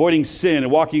other and avoiding sin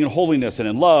and walking in holiness and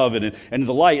in love and in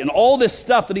the light and all this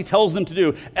stuff that he tells them to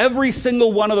do. Every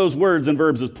single one of those words and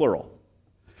verbs is plural.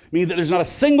 Meaning that there's not a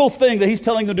single thing that he's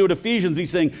telling them to do in Ephesians. He's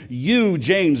saying, you,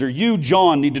 James, or you,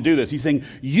 John, need to do this. He's saying,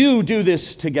 you do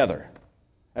this together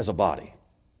as a body.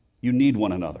 You need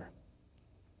one another.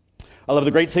 I love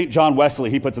the great St. John Wesley.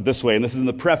 He puts it this way, and this is in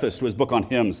the preface to his book on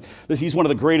hymns. He's one of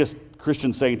the greatest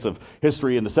Christian saints of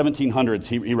history. In the 1700s,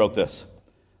 he wrote this.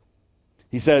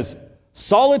 He says,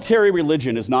 solitary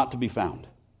religion is not to be found.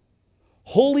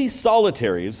 Holy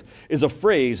solitaries is a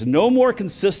phrase no more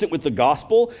consistent with the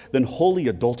gospel than holy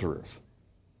adulterers.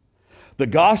 The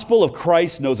gospel of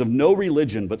Christ knows of no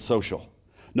religion but social,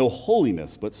 no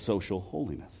holiness but social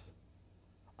holiness.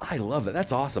 I love that.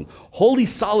 That's awesome. Holy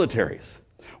solitaries.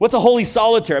 What's a holy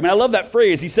solitary? I love that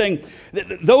phrase. He's saying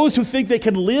that those who think they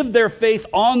can live their faith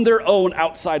on their own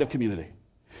outside of community.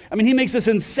 He makes this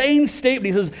insane statement.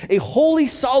 He says, a holy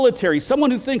solitary,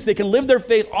 someone who thinks they can live their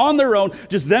faith on their own,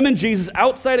 just them and Jesus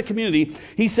outside of community,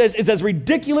 he says, it's as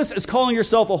ridiculous as calling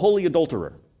yourself a holy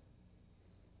adulterer.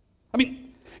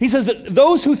 He says that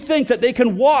those who think that they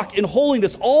can walk in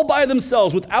holiness all by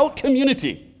themselves without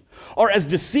community are as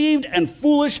deceived and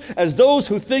foolish as those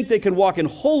who think they can walk in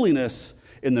holiness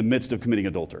in the midst of committing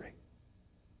adultery.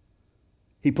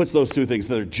 He puts those two things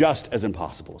together just as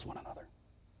impossible as one another.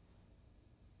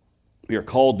 We are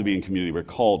called to be in community. We're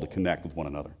called to connect with one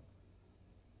another.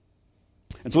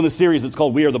 And so in this series, it's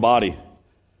called We Are the Body.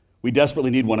 We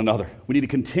desperately need one another. We need to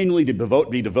continually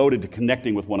be devoted to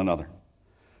connecting with one another,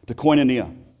 to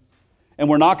koinonia. And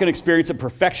we're not going to experience a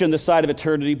perfection this side of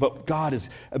eternity, but God has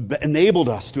enabled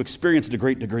us to experience it to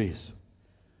great degrees.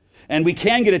 And we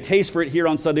can get a taste for it here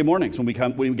on Sunday mornings when we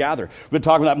gather. We've been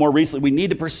talking about that more recently. We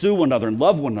need to pursue one another and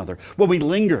love one another. When we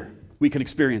linger, we can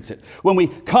experience it. When we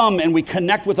come and we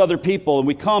connect with other people, and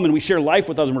we come and we share life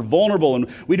with others, and we're vulnerable, and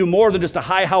we do more than just a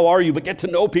hi, how are you, but get to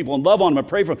know people and love on them and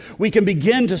pray for them, we can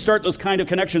begin to start those kind of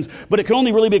connections, but it can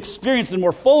only really be experienced in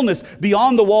more fullness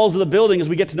beyond the walls of the building as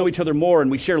we get to know each other more,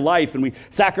 and we share life, and we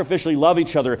sacrificially love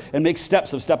each other and make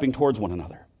steps of stepping towards one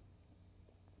another.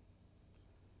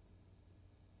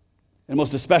 And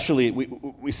most especially,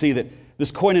 we see that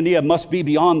this koinonia must be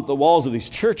beyond the walls of these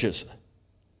churches.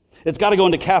 It's got to go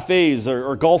into cafes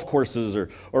or golf courses or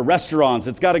restaurants.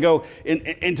 It's got to go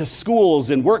into schools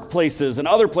and workplaces and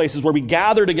other places where we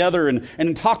gather together and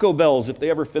in Taco Bells, if they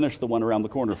ever finish the one around the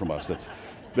corner from us. That's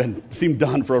seemed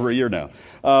done for over a year now.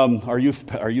 Our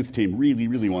youth team really,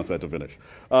 really wants that to finish.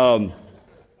 But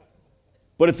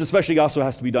it's especially also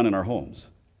has to be done in our homes.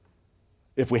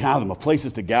 If we have them, of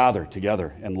places to gather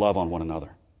together and love on one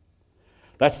another.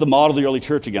 That's the model of the early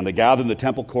church again. They gathered in the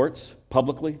temple courts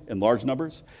publicly in large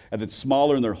numbers, and then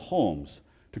smaller in their homes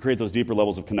to create those deeper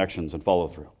levels of connections and follow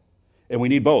through. And we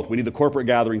need both. We need the corporate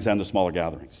gatherings and the smaller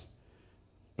gatherings.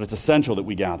 But it's essential that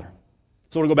we gather.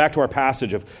 So I want to go back to our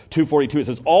passage of 2:42. It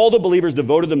says, all the believers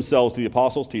devoted themselves to the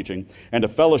apostles' teaching and to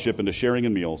fellowship and to sharing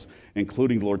in meals,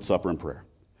 including the Lord's Supper and prayer.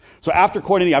 So after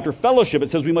koinonia, after fellowship,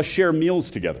 it says we must share meals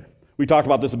together. We talked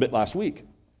about this a bit last week.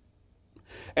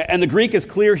 And the Greek is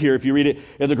clear here, if you read it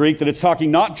in the Greek, that it's talking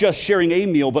not just sharing a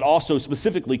meal, but also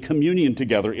specifically communion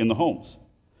together in the homes.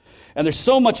 And there's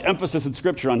so much emphasis in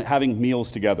Scripture on having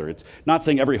meals together. It's not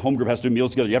saying every home group has to do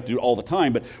meals together. You have to do it all the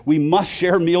time, but we must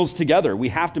share meals together. We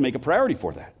have to make a priority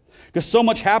for that. Because so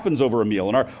much happens over a meal,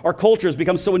 and our culture has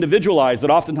become so individualized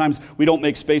that oftentimes we don't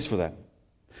make space for that.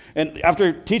 And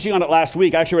after teaching on it last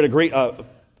week, I actually read a great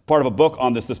part of a book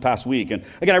on this past week. And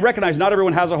again, I recognize not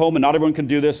everyone has a home and not everyone can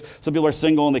do this. Some people are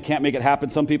single and they can't make it happen.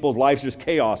 Some people's lives are just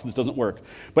chaos and this doesn't work.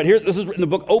 But this is in the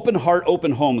book Open Heart,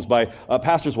 Open Homes by a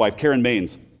pastor's wife, Karen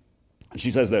Maines. And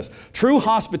she says this, true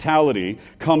hospitality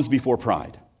comes before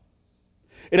pride.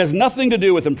 It has nothing to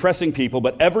do with impressing people,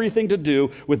 but everything to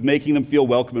do with making them feel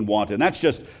welcome and wanted. And that's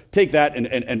just, take that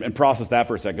and process that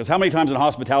for a second. Because how many times in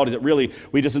hospitality that really,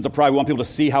 we just, it's a pride, we want people to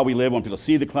see how we live, we want people to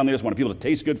see the cleanliness, we want people to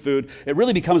taste good food. It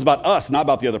really becomes about us, not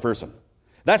about the other person.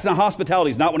 That's not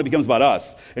hospitality. Is not when it becomes about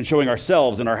us and showing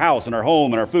ourselves and our house and our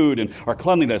home and our food and our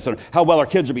cleanliness and how well our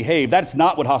kids are behaved. That's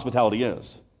not what hospitality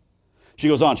is. She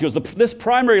goes on, this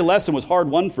primary lesson was hard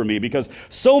won for me because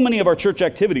so many of our church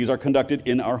activities are conducted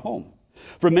in our home.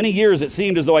 For many years, it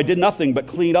seemed as though I did nothing but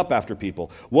clean up after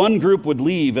people. One group would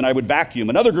leave and I would vacuum.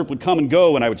 Another group would come and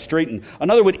go and I would straighten.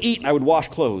 Another would eat and I would wash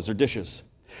clothes or dishes.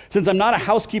 Since I'm not a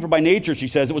housekeeper by nature, she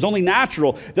says, it was only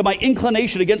natural that my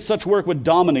inclination against such work would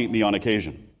dominate me on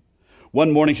occasion.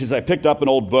 One morning, she says, I picked up an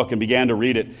old book and began to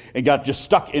read it and got just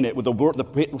stuck in it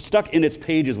stuck in its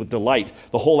pages with delight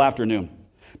the whole afternoon.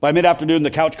 By mid-afternoon,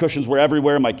 the couch cushions were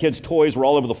everywhere. My kids' toys were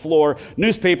all over the floor.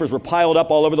 Newspapers were piled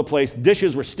up all over the place.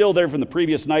 Dishes were still there from the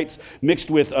previous nights, mixed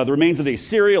with the remains of the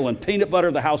cereal and peanut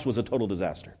butter. The house was a total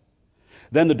disaster.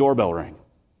 Then the doorbell rang, and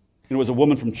it was a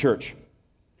woman from church.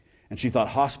 And she thought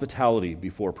hospitality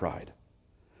before pride.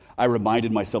 I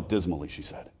reminded myself dismally, she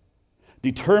said.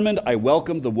 Determined, I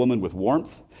welcomed the woman with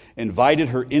warmth, invited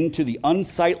her into the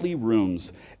unsightly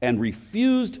rooms, and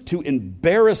refused to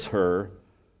embarrass her,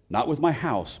 not with my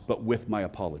house, but with my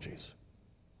apologies.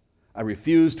 I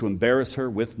refused to embarrass her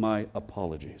with my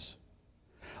apologies.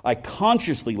 I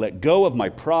consciously let go of my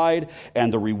pride,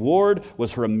 and the reward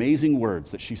was her amazing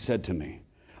words that she said to me.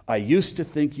 I used to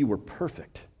think you were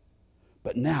perfect,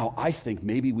 but now I think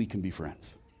maybe we can be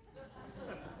friends.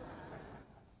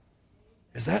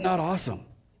 Is that not awesome?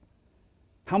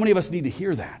 How many of us need to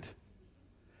hear that?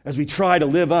 As we try to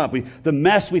live up, the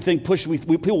mess we think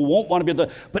people won't want to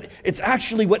be but it's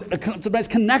actually what sometimes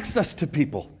connects us to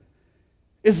people.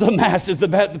 Is the mess, is the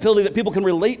ability that people can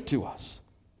relate to us.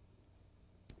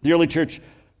 The early church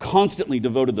constantly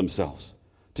devoted themselves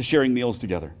to sharing meals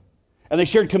together. And they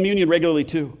shared communion regularly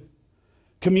too.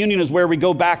 Communion is where we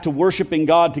go back to worshiping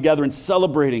God together and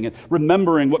celebrating and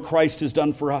remembering what Christ has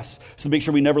done for us, so to make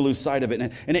sure we never lose sight of it.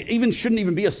 And it even shouldn't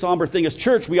even be a somber thing. As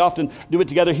church, we often do it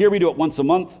together. Here we do it once a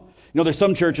month. You know, there's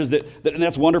some churches that and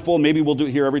that's wonderful. Maybe we'll do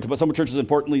it here every time. But some churches,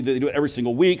 importantly, they do it every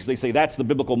single week. So they say that's the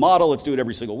biblical model. Let's do it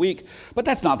every single week. But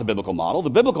that's not the biblical model. The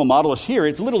biblical model is here.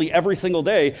 It's literally every single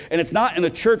day. And it's not in a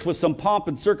church with some pomp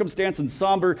and circumstance and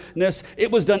somberness.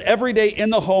 It was done every day in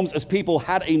the homes as people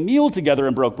had a meal together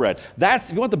and broke bread. That's,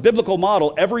 if you want the biblical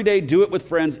model, every day do it with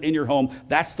friends in your home.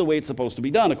 That's the way it's supposed to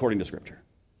be done according to Scripture.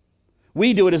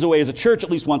 We do it as a way as a church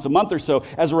at least once a month or so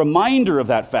as a reminder of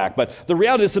that fact. But the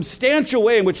reality, the substantial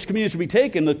way in which communion should be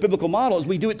taken, the biblical model, is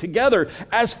we do it together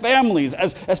as families,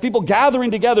 as people gathering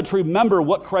together to remember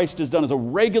what Christ has done as a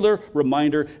regular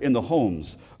reminder in the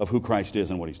homes of who Christ is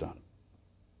and what he's done.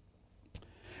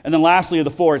 And then lastly of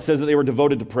the four, it says that they were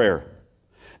devoted to prayer.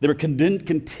 They were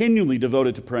continually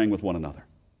devoted to praying with one another.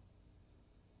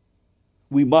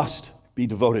 We must be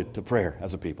devoted to prayer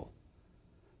as a people.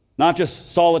 Not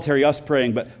just solitary us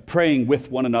praying, but praying with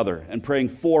one another and praying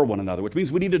for one another, which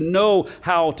means we need to know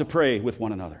how to pray with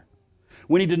one another.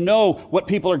 We need to know what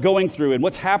people are going through and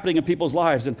what's happening in people's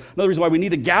lives. And another reason why we need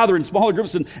to gather in smaller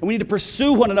groups and we need to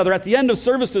pursue one another at the end of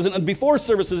services and before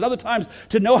services and other times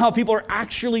to know how people are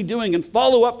actually doing and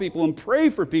follow up people and pray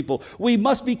for people. We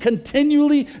must be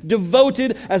continually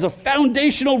devoted as a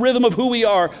foundational rhythm of who we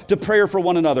are to prayer for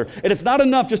one another. And it's not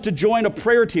enough just to join a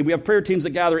prayer team. We have prayer teams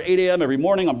that gather at 8 a.m. every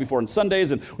morning before on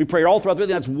Sundays, and we pray all throughout the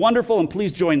day. That's wonderful, and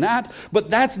please join that. But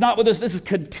that's not what this is.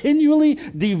 Continually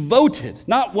devoted,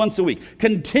 not once a week.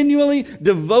 Continually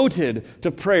devoted to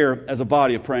prayer as a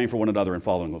body of praying for one another and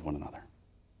following with one another.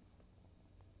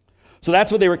 So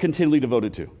that's what they were continually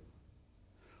devoted to.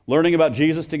 Learning about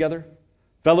Jesus together,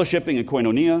 fellowshipping in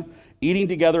koinonia, eating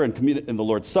together in the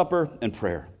Lord's Supper, and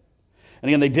prayer. And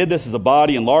again, they did this as a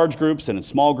body in large groups and in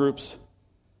small groups,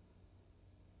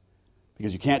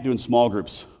 because you can't do in small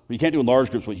groups, or you can't do in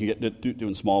large groups what you get to do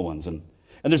in small ones. And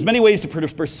there's many ways to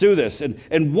pursue this.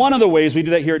 And one of the ways we do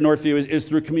that here at Northview is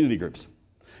through community groups.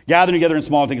 Gathering together in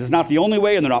small things. It's not the only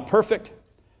way, and they're not perfect.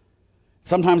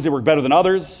 Sometimes they work better than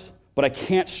others, but I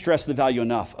can't stress the value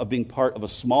enough of being part of a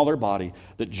smaller body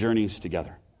that journeys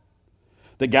together.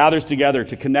 That gathers together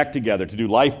to connect together, to do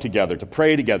life together, to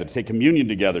pray together, to take communion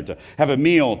together, to have a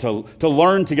meal, to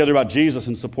learn together about Jesus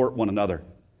and support one another.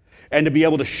 And to be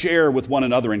able to share with one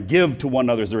another and give to one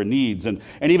another their needs. And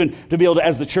even to be able to,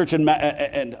 as the church in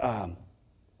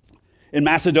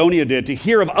Macedonia did, to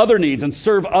hear of other needs and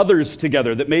serve others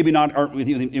together that maybe aren't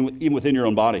even within your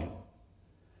own body.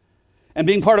 And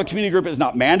being part of a community group is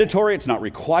not mandatory, it's not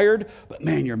required, but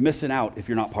man, you're missing out if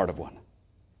you're not part of one.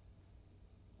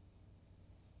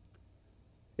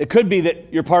 It could be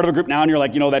that you're part of a group now and you're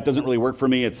like, that doesn't really work for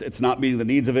me, it's not meeting the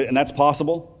needs of it, and that's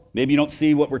possible. Maybe you don't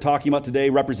see what we're talking about today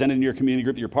represented in your community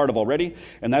group that you're part of already.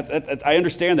 And that I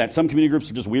understand that. Some community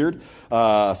groups are just weird.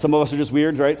 Some of us are just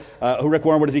weird, right? Rick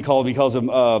Warren, what does he call them? He calls them,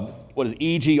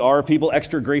 EGR people,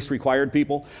 extra grace required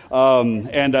people.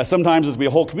 And sometimes there's be a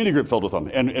whole community group filled with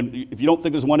them. And if you don't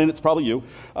think there's one in it, it's probably you.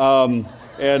 And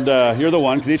you're the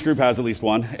one, because each group has at least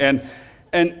one. And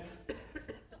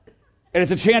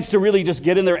it's a chance to really just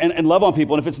get in there and love on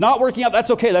people. And if it's not working out,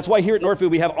 that's okay. That's why here at Northview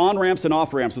we have on-ramps and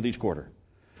off-ramps with each quarter.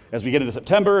 as we get into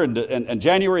September and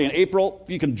January and April,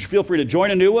 you can feel free to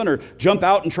join a new one or jump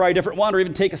out and try a different one or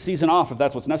even take a season off if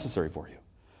that's what's necessary for you.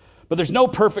 But there's no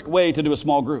perfect way to do a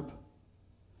small group.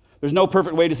 There's no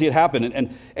perfect way to see it happen.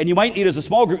 And you might need, as a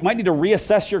small group, you might need to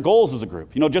reassess your goals as a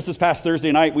group. Just this past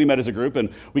Thursday night, we met as a group, and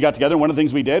we got together, and one of the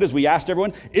things we did is we asked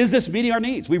everyone, is this meeting our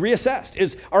needs? We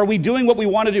reassessed. Are we doing what we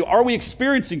want to do? Are we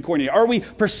experiencing koinonia? Are we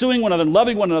pursuing one another and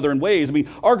loving one another in ways?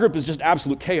 Our group is just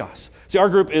absolute chaos. See, our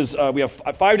group is, we have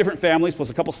 5 different families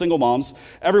plus a couple single moms.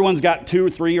 Everyone's got 2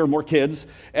 or 3 or more kids,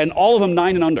 and all of them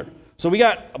 9 and under. So we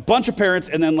got a bunch of parents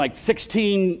and then like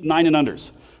 16 9 and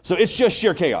unders. So it's just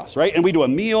sheer chaos, right? And we do a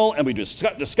meal, and we do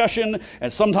discussion,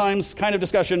 and sometimes kind of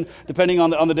discussion, depending on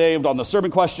the day, on the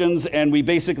sermon questions, and we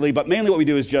basically, but mainly what we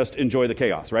do is just enjoy the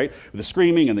chaos, right? The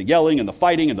screaming, and the yelling, and the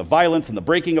fighting, and the violence, and the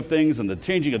breaking of things, and the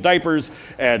changing of diapers,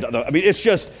 and it's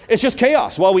just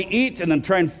chaos while we eat, and then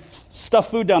try and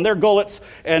stuff food down their gullets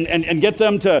and get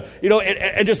them to,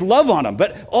 and just love on them.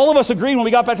 But all of us agreed when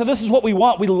we got back to this is what we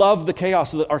want. We love the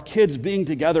chaos, so that our kids being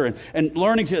together and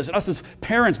learning to, us as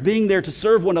parents being there to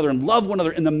serve one another and love one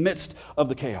another in the midst of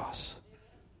the chaos.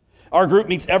 Our group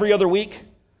meets every other week,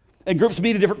 and groups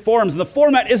meet in different forms. And the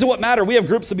format isn't what matters. We have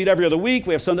groups that meet every other week.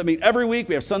 We have some that meet every week.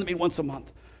 We have some that meet once a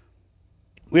month.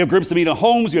 We have groups that meet in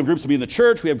homes. We have groups that meet in the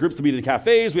church. We have groups that meet in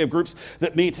cafes. We have groups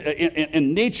that meet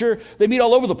in nature. They meet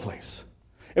all over the place.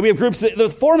 And we have groups that, the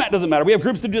format doesn't matter. We have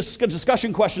groups that do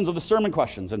discussion questions of the sermon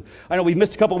questions. And I know we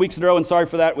missed a couple of weeks in a row, and sorry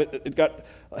for that. It got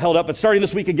held up. But starting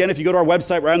this week again, if you go to our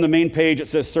website, right on the main page, it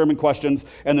says sermon questions,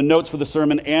 and the notes for the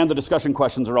sermon and the discussion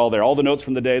questions are all there. All the notes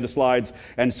from the day, the slides,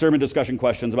 and sermon discussion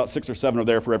questions, about 6 or 7 are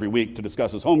there for every week to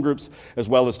discuss as home groups, as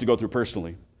well as to go through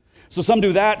personally. So some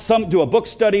do that, some do a book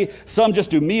study, some just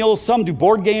do meals, some do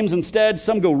board games instead,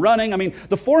 some go running.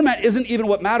 The format isn't even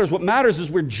what matters. What matters is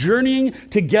we're journeying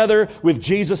together with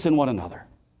Jesus and one another.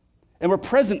 And we're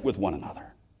present with one another.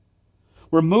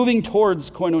 We're moving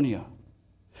towards koinonia.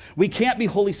 We can't be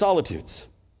holy solitudes,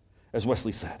 as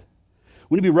Wesley said.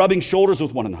 We need to be rubbing shoulders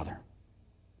with one another.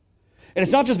 And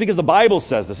it's not just because the Bible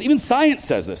says this. Even science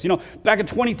says this. Back in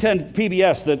 2010,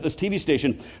 PBS, this TV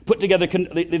station, put together,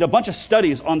 they did a bunch of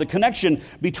studies on the connection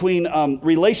between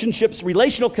relationships,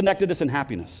 relational connectedness, and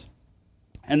happiness.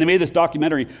 And they made this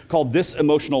documentary called This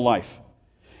Emotional Life.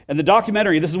 And the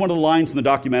documentary, this is one of the lines from the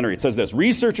documentary. It says this: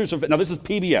 researchers have, now this is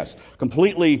PBS,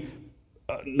 completely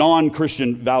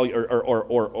non-Christian value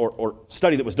or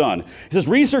study that was done. It says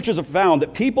researchers have found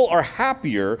that people are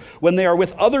happier when they are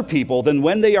with other people than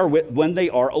when they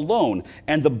are alone.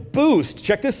 And the boost,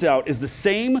 check this out, is the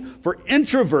same for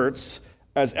introverts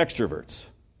as extroverts.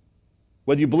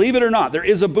 Whether you believe it or not, there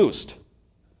is a boost.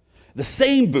 The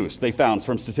same boost they found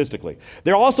from statistically.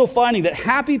 They're also finding that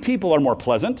happy people are more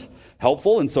pleasant,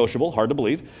 helpful, and sociable. Hard to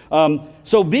believe.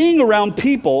 So being around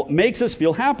people makes us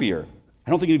feel happier. I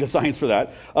don't think you need a science for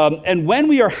that. And when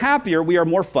we are happier, we are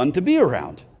more fun to be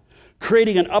around,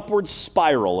 creating an upward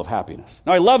spiral of happiness.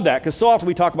 Now, I love that because so often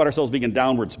we talk about ourselves being in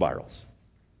downward spirals.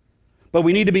 But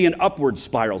we need to be in upward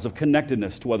spirals of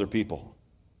connectedness to other people.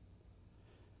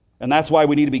 And that's why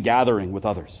we need to be gathering with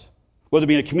others, whether it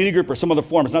be in a community group or some other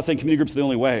form. It's not saying community groups are the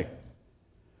only way.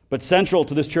 But central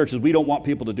to this church is we don't want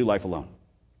people to do life alone.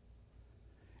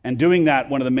 And doing that,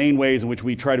 one of the main ways in which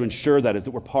we try to ensure that is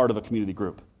that we're part of a community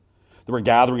group. That we're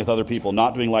gathering with other people,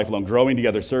 not doing life alone, growing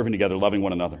together, serving together, loving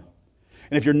one another.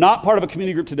 And if you're not part of a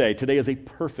community group today is a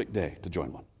perfect day to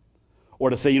join one.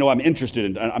 Or to say, I'm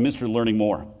interested in learning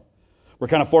more. We're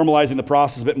kind of formalizing the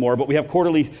process a bit more, but we have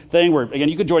quarterly thing where, again,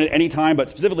 you can join at any time, but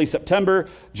specifically September,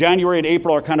 January, and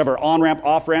April are kind of our on-ramp,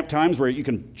 off-ramp times where you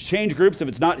can change groups if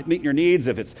it's not meeting your needs,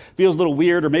 if it feels a little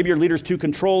weird, or maybe your leader's too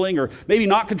controlling, or maybe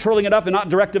not controlling enough and not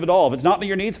directive at all. If it's not meeting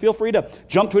your needs, feel free to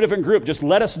jump to a different group. Just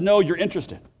let us know you're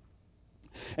interested.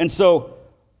 And so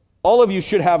all of you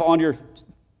should have on your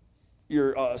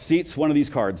seats one of these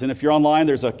cards. And if you're online,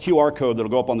 there's a QR code that'll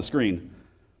go up on the screen.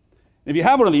 If you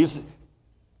have one of these,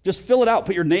 just fill it out.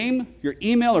 Put your name, your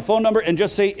email, or phone number, and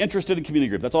just say interested in community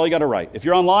group. That's all you got to write. If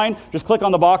you're online, just click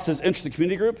on the box that says interested in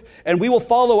community group, and we will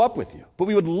follow up with you. But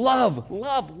we would love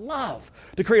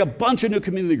to create a bunch of new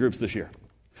community groups this year.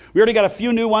 We already got a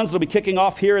few new ones that'll be kicking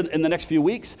off here in the next few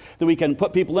weeks that we can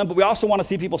put people in, but we also want to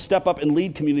see people step up and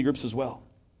lead community groups as well.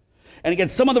 And again,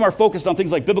 some of them are focused on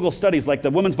things like biblical studies, like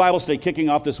the Women's Bible Study kicking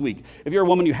off this week. If you're a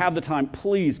woman, you have the time,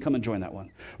 please come and join that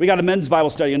one. We got a Men's Bible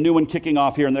Study, a new one kicking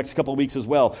off here in the next couple of weeks as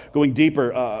well, going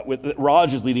deeper with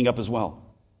Raj is leading up as well.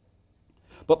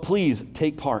 But please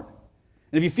take part.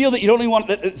 And if you feel that you don't even want,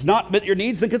 that it's not met your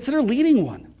needs, then consider leading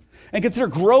one. And consider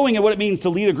growing in what it means to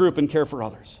lead a group and care for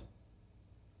others.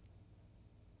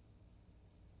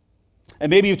 And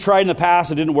maybe you've tried in the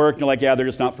past, it didn't work, and you're like, yeah, they're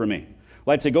just not for me.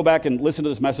 Well, I'd say go back and listen to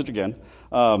this message again,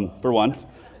 for one,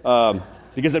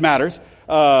 because it matters.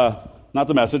 Not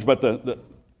the message, but the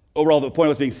overall the point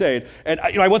was being said. And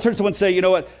I once heard someone say, you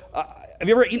know what, have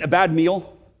you ever eaten a bad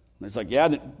meal? And it's like, yeah.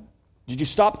 Did you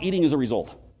stop eating as a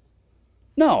result?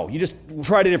 No, you just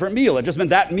tried a different meal. It just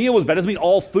meant that meal was bad. It doesn't mean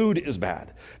all food is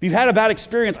bad. If you've had a bad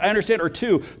experience, I understand, or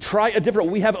two, try a different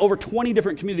one. We have over 20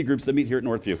 different community groups that meet here at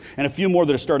Northview, and a few more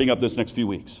that are starting up this next few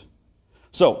weeks.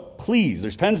 So please,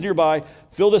 there's pens nearby,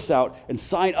 fill this out, and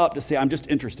sign up to say, I'm just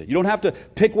interested. You don't have to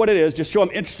pick what it is, just show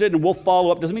I'm interested, and we'll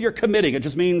follow up. Doesn't mean you're committing. It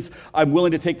just means I'm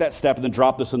willing to take that step and then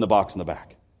drop this in the box in the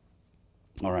back.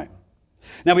 All right.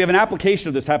 Now, we have an application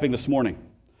of this happening this morning,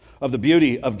 of the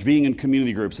beauty of being in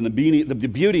community groups and the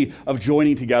beauty of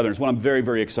joining together. It's what I'm very,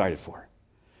 very excited for.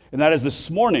 And that is this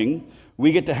morning,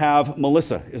 we get to have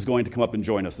Melissa is going to come up and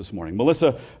join us this morning.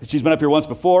 Melissa, she's been up here once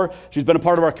before. She's been a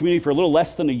part of our community for a little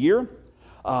less than a year.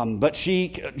 But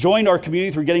she joined our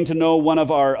community through getting to know one of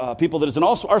our people that is in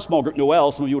our small group,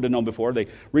 Noel. Some of you would have known before. They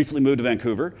recently moved to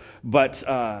Vancouver. But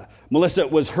Melissa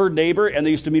was her neighbor, and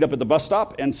they used to meet up at the bus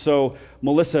stop. And so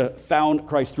Melissa found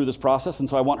Christ through this process. And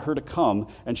so I want her to come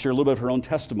and share a little bit of her own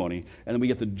testimony. And then we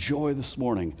get the joy this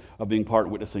morning of being part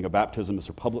of witnessing a baptism as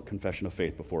her public confession of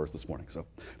faith before us this morning. So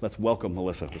let's welcome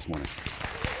Melissa this morning.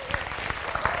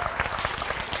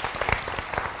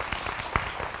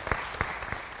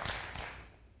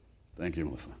 Thank you,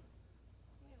 Melissa.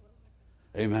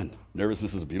 Amen.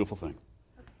 Nervousness is a beautiful thing.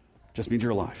 Just means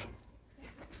you're alive.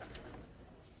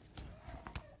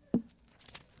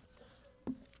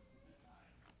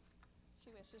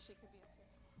 She wishes she could be up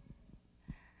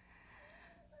here.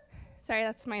 Sorry,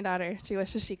 that's my daughter. She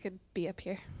wishes she could be up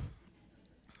here.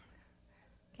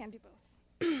 Can't do both.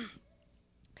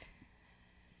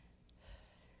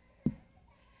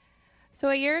 So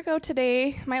a year ago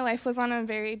today, my life was on a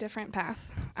very different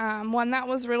path, one that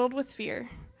was riddled with fear.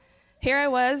 Here I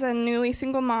was, a newly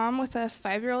single mom with a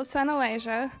 5-year-old son,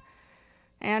 Elijah,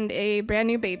 and a brand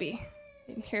new baby.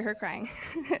 You can hear her crying.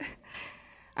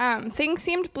 Things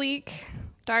seemed bleak,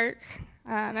 dark,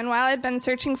 and while I'd been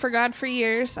searching for God for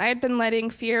years, I had been letting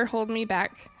fear hold me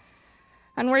back.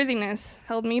 Unworthiness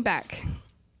held me back.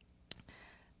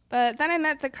 But then I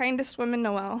met the kindest woman,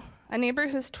 Noel, a neighbor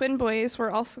whose twin boys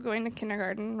were also going to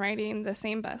kindergarten, riding the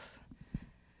same bus.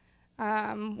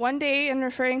 One day, in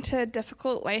referring to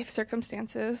difficult life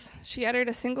circumstances, she uttered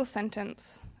a single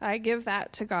sentence, "I give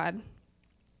that to God,"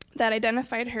 that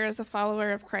identified her as a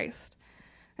follower of Christ.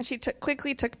 And she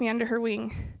quickly took me under her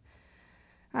wing.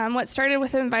 What started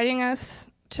with inviting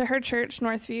us to her church,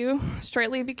 Northview,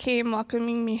 shortly became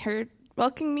welcoming me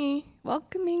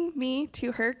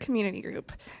to her community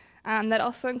group that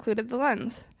also included the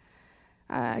Luns.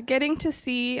 Getting to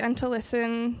see and to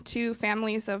listen to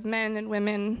families of men and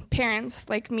women, parents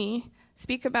like me,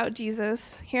 speak about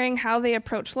Jesus, hearing how they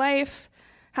approach life,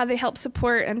 how they help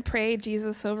support and pray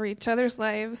Jesus over each other's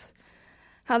lives,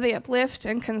 how they uplift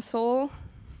and console,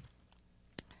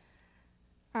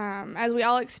 as we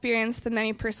all experience the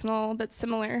many personal but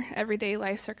similar everyday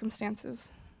life circumstances.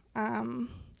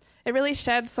 It really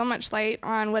shed so much light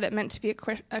on what it meant to be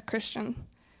a Christian.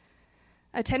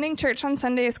 Attending church on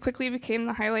Sundays quickly became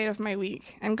the highlight of my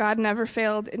week, and God never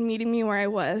failed in meeting me where I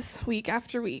was, week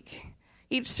after week.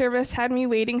 Each service had me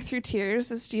wading through tears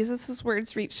as Jesus'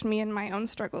 words reached me in my own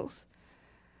struggles.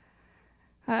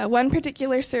 One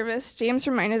particular service, James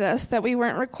reminded us that we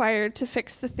weren't required to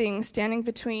fix the things standing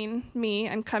between me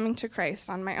and coming to Christ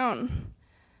on my own.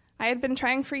 I had been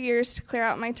trying for years to clear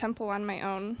out my temple on my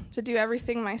own, to do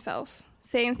everything myself,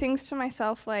 saying things to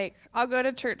myself like, I'll go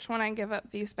to church when I give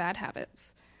up these bad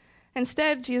habits.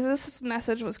 Instead, Jesus'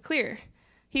 message was clear.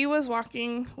 He was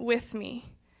walking with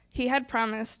me. He had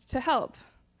promised to help,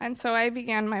 and so I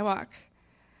began my walk.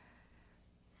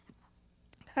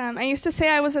 I used to say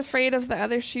I was afraid of the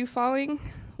other shoe falling,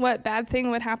 what bad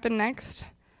thing would happen next.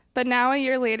 But now, a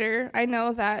year later, I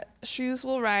know that shoes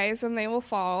will rise and they will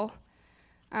fall.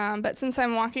 But since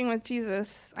I'm walking with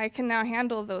Jesus, I can now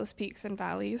handle those peaks and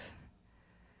valleys.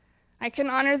 I can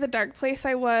honor the dark place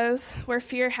I was, where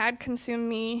fear had consumed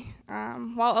me,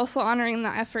 while also honoring the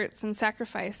efforts and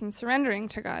sacrifice and surrendering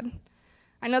to God.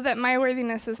 I know that my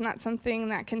worthiness is not something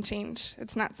that can change.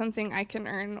 It's not something I can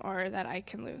earn or that I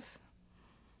can lose.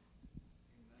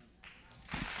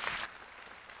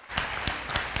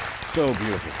 So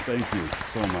beautiful. Thank you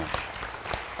so much.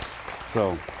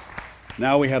 So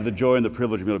now we have the joy and the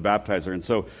privilege of being able to baptize her. And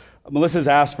so Melissa's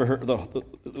asked for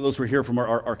those who are here from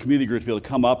our community group to be able to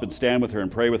come up and stand with her and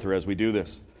pray with her as we do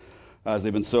this, as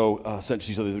they've been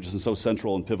she said they've just been so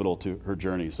central and pivotal to her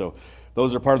journey. So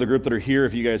those are part of the group that are here.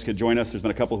 If you guys could join us, there's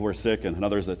been a couple who are sick and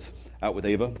others that's out with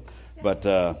Ava. But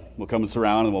we'll come and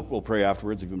surround, and we'll pray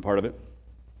afterwards if you've been part of it.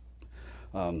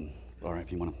 All right,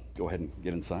 if you want to go ahead and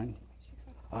get inside.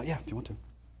 Yeah, if you want to.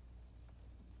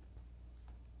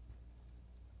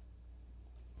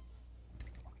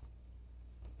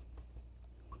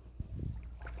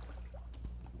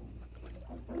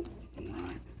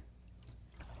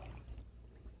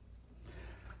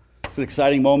 It's an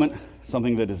exciting moment,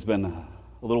 something that has been a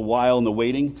little while in the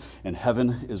waiting, and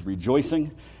heaven is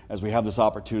rejoicing as we have this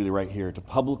opportunity right here to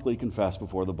publicly confess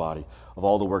before the body of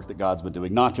all the work that God's been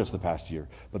doing, not just the past year,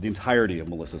 but the entirety of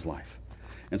Melissa's life.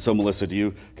 And so, Melissa, do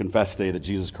you confess today that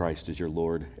Jesus Christ is your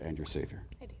Lord and your Savior?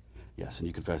 I do. Yes, and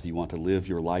you confess that you want to live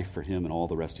your life for Him and all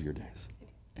the rest of your days.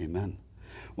 Amen.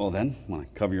 Well then, want to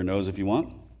cover your nose if you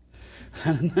want.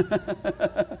 In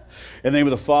the name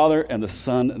of the Father, and the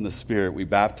Son, and the Spirit, we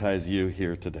baptize you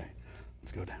here today.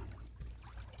 Let's go down.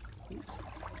 Oops.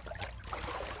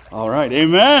 All right.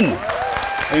 Amen.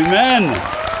 Amen.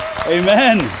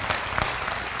 Amen.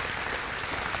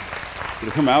 You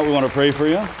come out. We want to pray for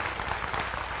you.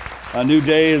 A new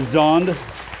day is dawned.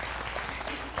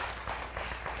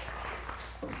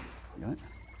 Got it?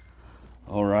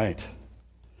 All right.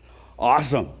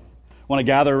 Awesome. Want to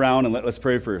gather around and let's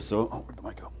pray for you. So, where did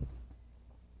I go?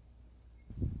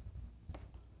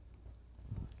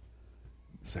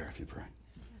 Sarah, if you pray.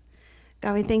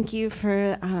 God, we thank you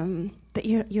for that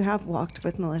you have walked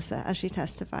with Melissa as she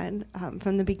testified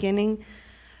from the beginning,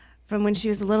 from when she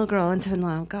was a little girl until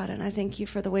now, God. And I thank you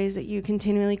for the ways that you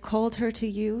continually called her to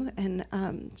you and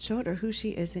showed her who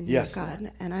she is in you,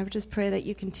 God. And I would just pray that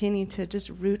you continue to just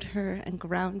root her and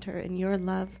ground her in your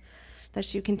love, that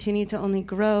she continue to only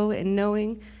grow in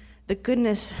knowing the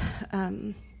goodness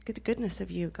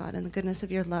of you, God, and the goodness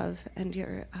of your love and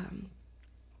your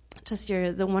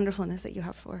the wonderfulness that you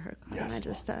have for her, God.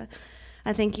 Yes, and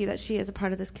I thank you that she is a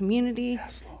part of this community,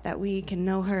 that we can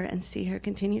know her and see her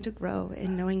continue to grow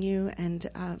in knowing you and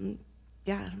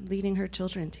leading her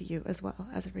children to you as well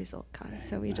as a result, God. Amen.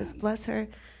 So we just bless her.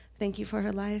 Thank you for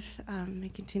her life.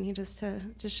 And continue just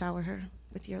to shower her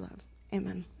with your love.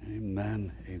 Amen.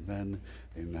 Amen. Amen.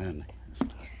 Amen.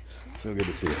 So good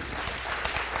to see you.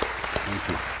 Thank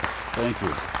you. Thank you.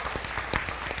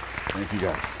 Thank you,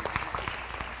 guys.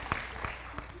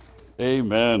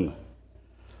 Amen.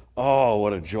 Oh,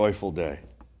 what a joyful day.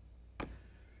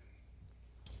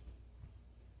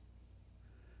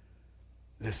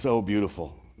 It is so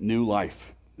beautiful. New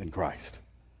life in Christ.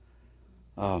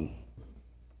 And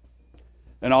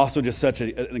also just such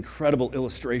an incredible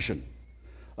illustration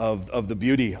of the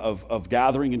beauty of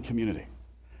gathering in community.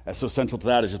 As so central to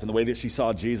that is just in the way that she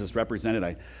saw Jesus represented.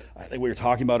 I think we were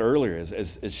talking about earlier,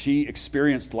 as she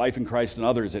experienced life in Christ and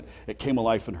others, it came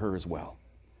alive in her as well.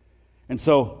 And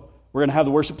so we're going to have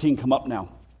the worship team come up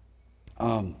now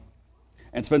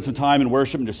and spend some time in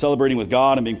worship and just celebrating with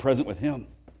God and being present with Him.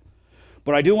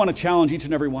 But I do want to challenge each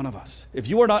and every one of us. If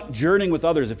you are not journeying with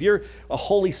others, if you're a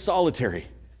holy solitary,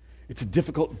 it's a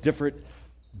difficult, different,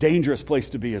 dangerous place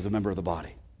to be as a member of the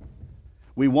body.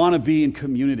 We want to be in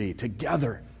community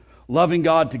together, loving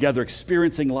God together,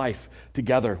 experiencing life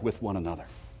together with one another.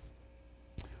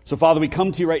 So, Father, we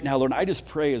come to you right now, Lord, and I just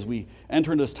pray as we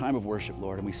enter into this time of worship,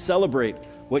 Lord, and we celebrate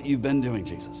what you've been doing,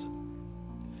 Jesus.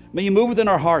 May you move within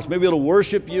our hearts. May we be able to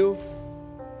worship you.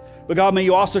 But God, may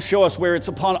you also show us where it's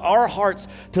upon our hearts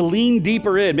to lean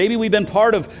deeper in. Maybe we've been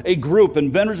part of a group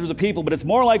and members of people, but it's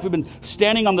more like we've been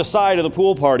standing on the side of the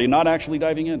pool party, not actually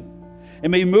diving in.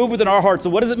 And may you move within our hearts. So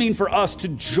what does it mean for us to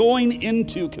join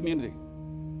into community?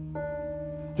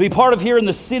 To be part of here in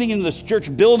the sitting in this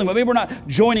church building, but maybe we're not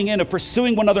joining in, of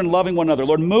pursuing one another and loving one another.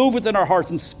 Lord, move within our hearts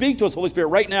and speak to us, Holy Spirit,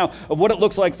 right now of what it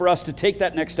looks like for us to take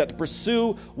that next step, to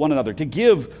pursue one another, to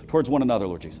give towards one another,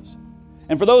 Lord Jesus.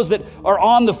 And for those that are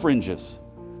on the fringes,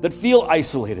 that feel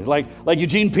isolated, like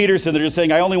Eugene Peterson, they're just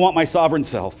saying, I only want my sovereign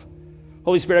self.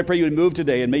 Holy Spirit, I pray you would move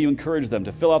today, and may you encourage them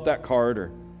to fill out that card,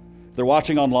 or if they're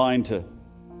watching online, to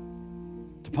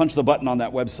punch the button on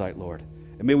that website, Lord.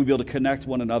 And may we be able to connect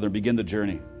one another and begin the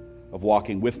journey of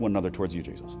walking with one another towards you,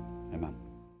 Jesus.